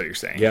 is what you're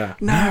saying. Yeah.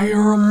 Now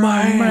you're a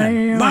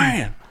man.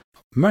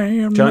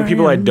 Man. Telling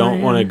people I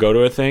don't want to go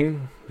to a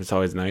thing, it's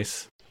always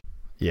nice.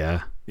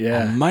 Yeah.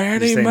 Yeah. A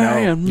mighty You say no.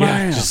 man.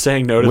 Yeah, just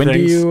saying no to What things.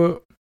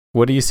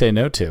 do you say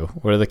no to?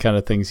 What are the kind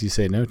of things you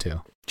say no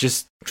to?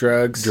 Just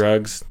Drugs.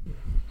 drugs.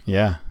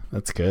 Yeah,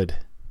 that's good.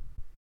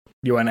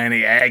 You want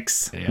any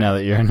eggs? Yeah. Now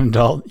that you're an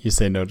adult, you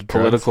say no to drugs.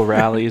 Political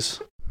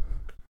rallies.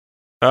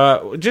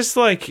 Just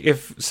like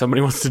if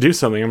somebody wants to do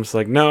something, I'm just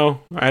like, no,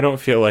 I don't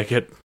feel like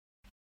it.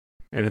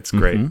 And it's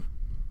great. Mhm.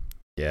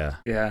 Yeah.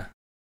 Yeah.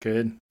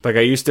 Good. Like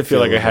I used to feel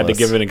like I had to less.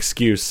 give an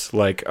excuse,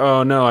 like,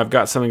 oh no, I've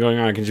got something going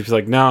on. Can you be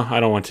like, no, I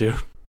don't want to.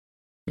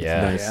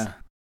 Yeah. nice. Yeah.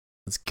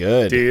 That's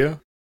good. Do you?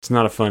 It's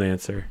not a fun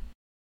answer.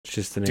 It's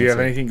just an Do you have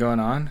answer. anything going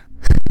on?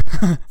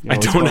 I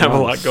What's don't going have a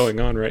on? lot going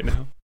on right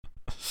now.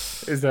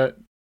 Is that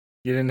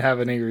you didn't have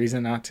any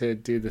reason not to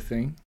do the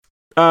thing?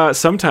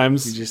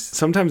 Sometimes, You just-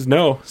 sometimes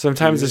no.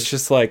 Sometimes You it's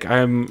just like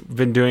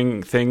been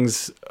doing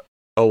things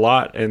a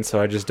lot, and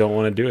so I just don't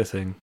want to do a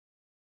thing.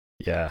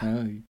 Yeah.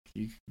 Oh,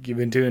 you've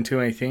been doing too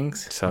many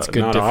things. So It's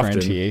good not often.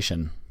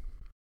 differentiation.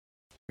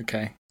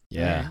 Okay.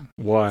 Yeah. That's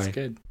Why?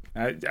 good.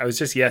 I was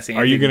just yes.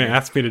 Are you going to Andy.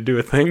 ask me to do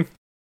a thing? You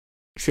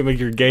seem like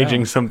you're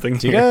gauging No. something.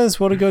 Do you here. guys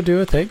want to go do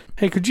a thing?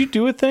 Hey, could you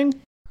do a thing?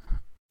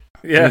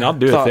 Yeah. I mean, I'll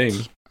do Thoughts? a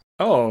thing,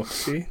 Oh,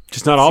 see,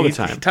 just not all the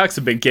See, He time. talks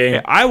a big game.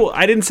 Yeah, I will.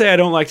 I didn't say I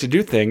don't like to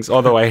do things,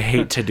 although I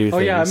hate to do Oh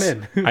things. yeah,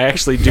 I'm in. I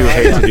actually do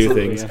hate to do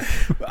Absolutely, things.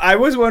 yeah. I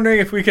was wondering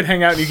if we could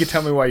hang out and you could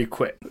tell me why you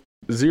quit.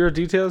 Zero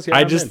details. Yeah,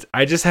 I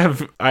I'm just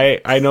have.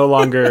 I no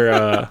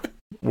longer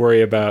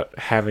worry about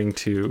having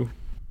to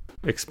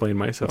explain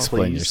myself.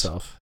 Explain Please.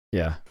 yourself.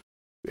 Yeah.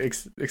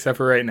 Except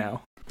for right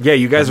now. Yeah,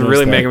 you guys are Almost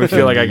really there. making me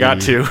feel like I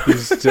got to. in.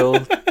 He's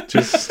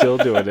still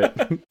doing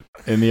it.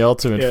 In the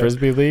Ultimate Yeah.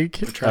 Frisbee League,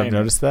 trying I've to.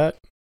 noticed that.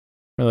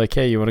 We're like,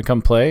 hey, you want to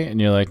come play? And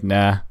you're like,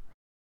 nah.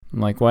 I'm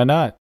like, why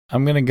not?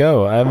 I'm going to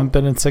go. I haven't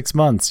been in 6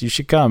 months. You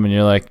should come. And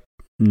you're like,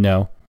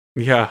 no.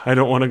 Yeah, I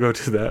don't want to go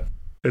to that.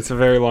 It's a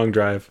very long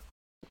drive.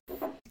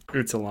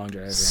 It's a long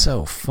drive. Yeah.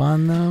 So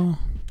fun, though.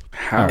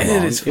 How It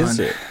long is fun.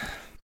 it?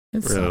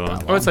 It's Really not long.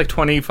 that Oh, it's long. like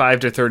 25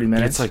 to 30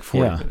 minutes. It's like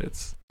 40 Yeah.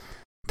 minutes.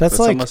 That's That's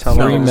like almost how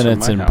long 3 it is from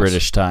minutes my in house.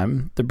 British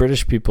time. The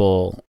British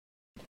people...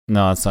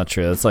 No, that's not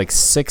true. That's like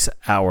 6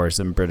 hours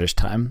in British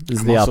time. This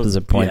is I'm the also-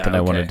 opposite point Yeah, that I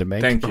okay. wanted to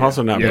make. Thank you. I'm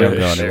also not Yeah, British.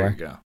 Don't go there anywhere. you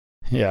go.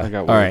 Yeah. I got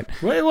All weird.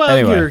 right. Well,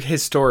 Anyway. you're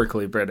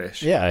historically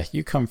British. Yeah,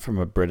 you come from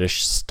a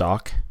British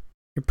stock.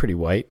 You're pretty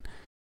white.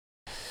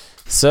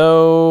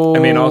 So I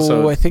mean,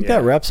 also, I think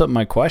that yeah. wraps up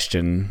my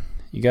question.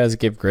 You guys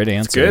give great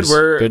It's answers. good.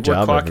 We're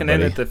job, clocking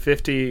everybody. in at the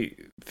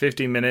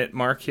 50 minute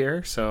mark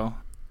here. So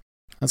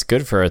That's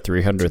good for our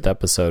 300th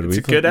episode. It's a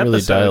We've good really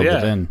episode, dialed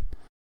it yeah. in.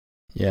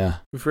 Yeah,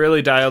 we've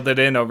really dialed it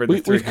in over the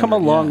We've come a 300,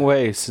 long yeah.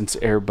 way since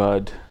Air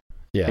Bud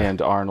yeah.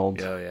 and Arnold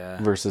Oh,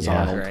 yeah. versus Yeah.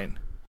 Arnold. Right.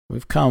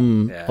 We've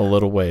come Yeah. a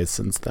little ways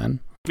since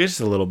then.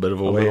 Just a little bit of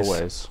A a little ways.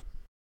 ways.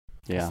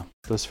 Yeah,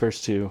 those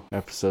first 2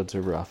 episodes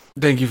are rough,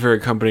 Thank you for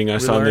accompanying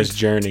us We on this learned-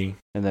 journey.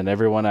 and then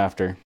everyone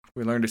after.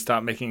 We learned to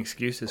stop making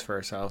excuses for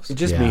ourselves.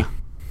 Just Yeah. me.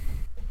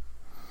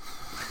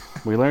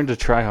 We learned to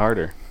try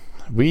harder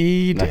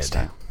We next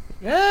did.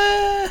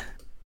 time.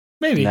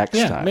 Maybe. Next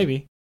yeah, time.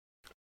 maybe.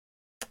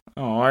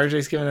 Oh,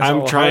 RJ's giving us I'm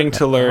all a trying heart-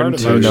 to a learn heart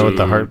to- Do you know what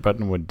the Emoji. heart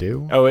button would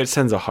do? Oh, it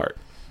sends a heart.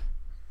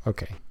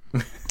 Okay.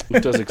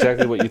 It does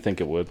exactly what you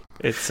think it would.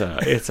 It's a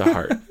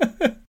heart.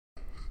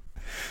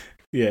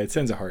 Yeah, it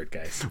sends a heart,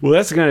 guys. Well,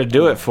 that's going to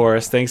do it for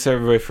us. Thanks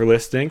everybody for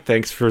listening.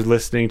 Thanks for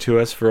listening to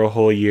us for a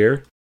whole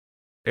year.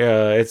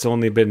 It's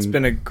only been It's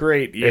been a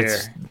great year.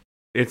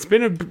 it's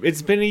been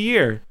a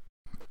year.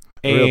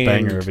 Real And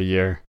banger of a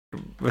year.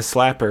 a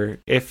slapper.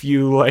 If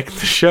you like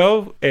the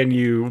show and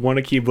you want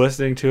to keep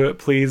listening to it,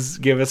 please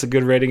give us a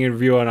good rating and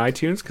review on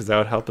iTunes because that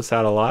would help us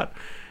out a lot.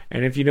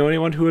 And if you know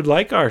anyone who would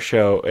like our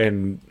show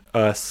and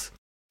us,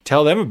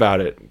 tell them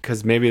about it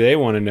because maybe they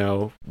want to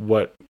know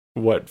what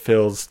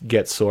Phil's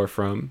gets sore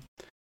from.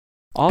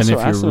 Also, And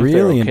if ask you're them if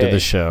they're really into okay. the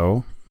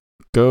show,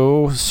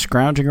 go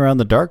scrounging around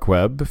the dark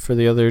web for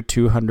the other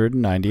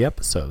 290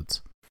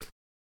 episodes.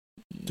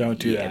 Don't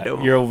do Yeah, that.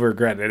 don't. You'll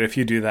regret it if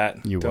you do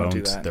that. You Don't won't.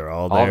 do that. They're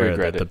all I'll there.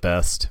 regret They're the it.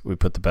 best. We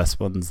put the best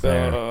ones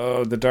there.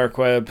 Oh, the dark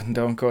web.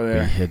 Don't go We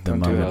there. hid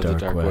them Don't on do the that.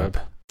 dark, web.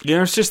 You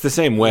know, it's just the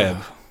same web.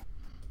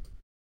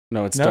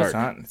 No, it's No, dark. it's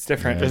not. It's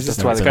different. Yeah, It's it's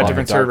just not. it's It's got on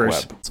different the dark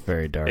servers. web. It's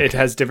very dark. It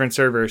has different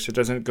servers. It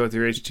doesn't go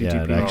through HTTP.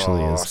 Yeah, it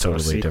actually is so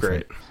totally secret.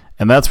 different.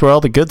 And that's where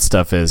all the good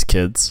stuff is,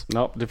 kids.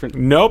 Nope, different.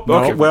 Nope.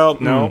 Okay. Well,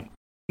 no.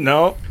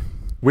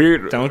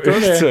 Weird. Don't go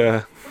It's,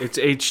 there. It's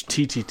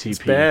HTTP. It's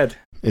bad.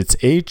 It's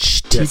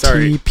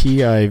sorry.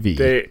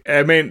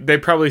 HTTPIV. They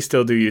probably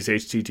still do use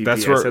HTTP.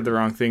 That's I where- said the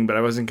wrong thing, but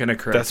I wasn't going to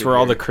correct That's it where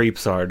all the here.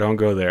 creeps are. Don't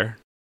go there.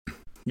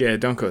 Yeah,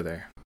 don't go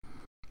there.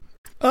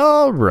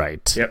 All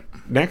right. Yep.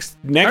 Next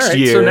All right,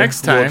 year, so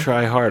next time- we'll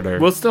try harder.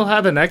 We'll still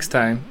have a next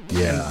time.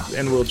 Yeah.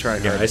 And we'll try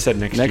yeah, harder. I said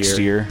next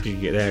year. You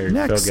get there.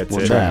 Next Phil gets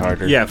We'll it. try Yeah.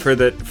 harder. Yeah, for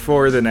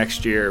the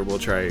next year, we'll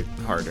try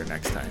harder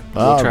next time.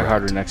 We'll All try right.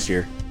 harder next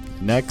year.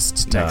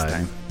 Next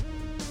time.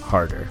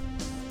 Harder.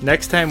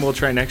 Next time, we'll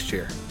try next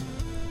year.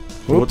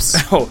 Oops.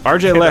 Oh,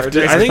 RJ left.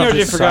 RJ's I think not RJ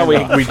just forgot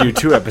signed we do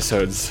 2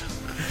 episodes.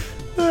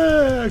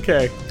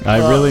 okay. I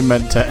really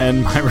meant to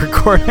end my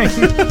recording.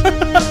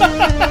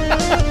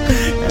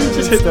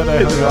 Just hit Instead, I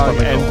the hung up on wrong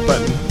the end call.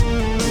 button.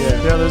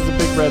 Yeah. Yeah, there's a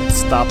big red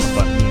stop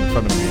button in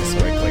front of me, so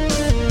I clicked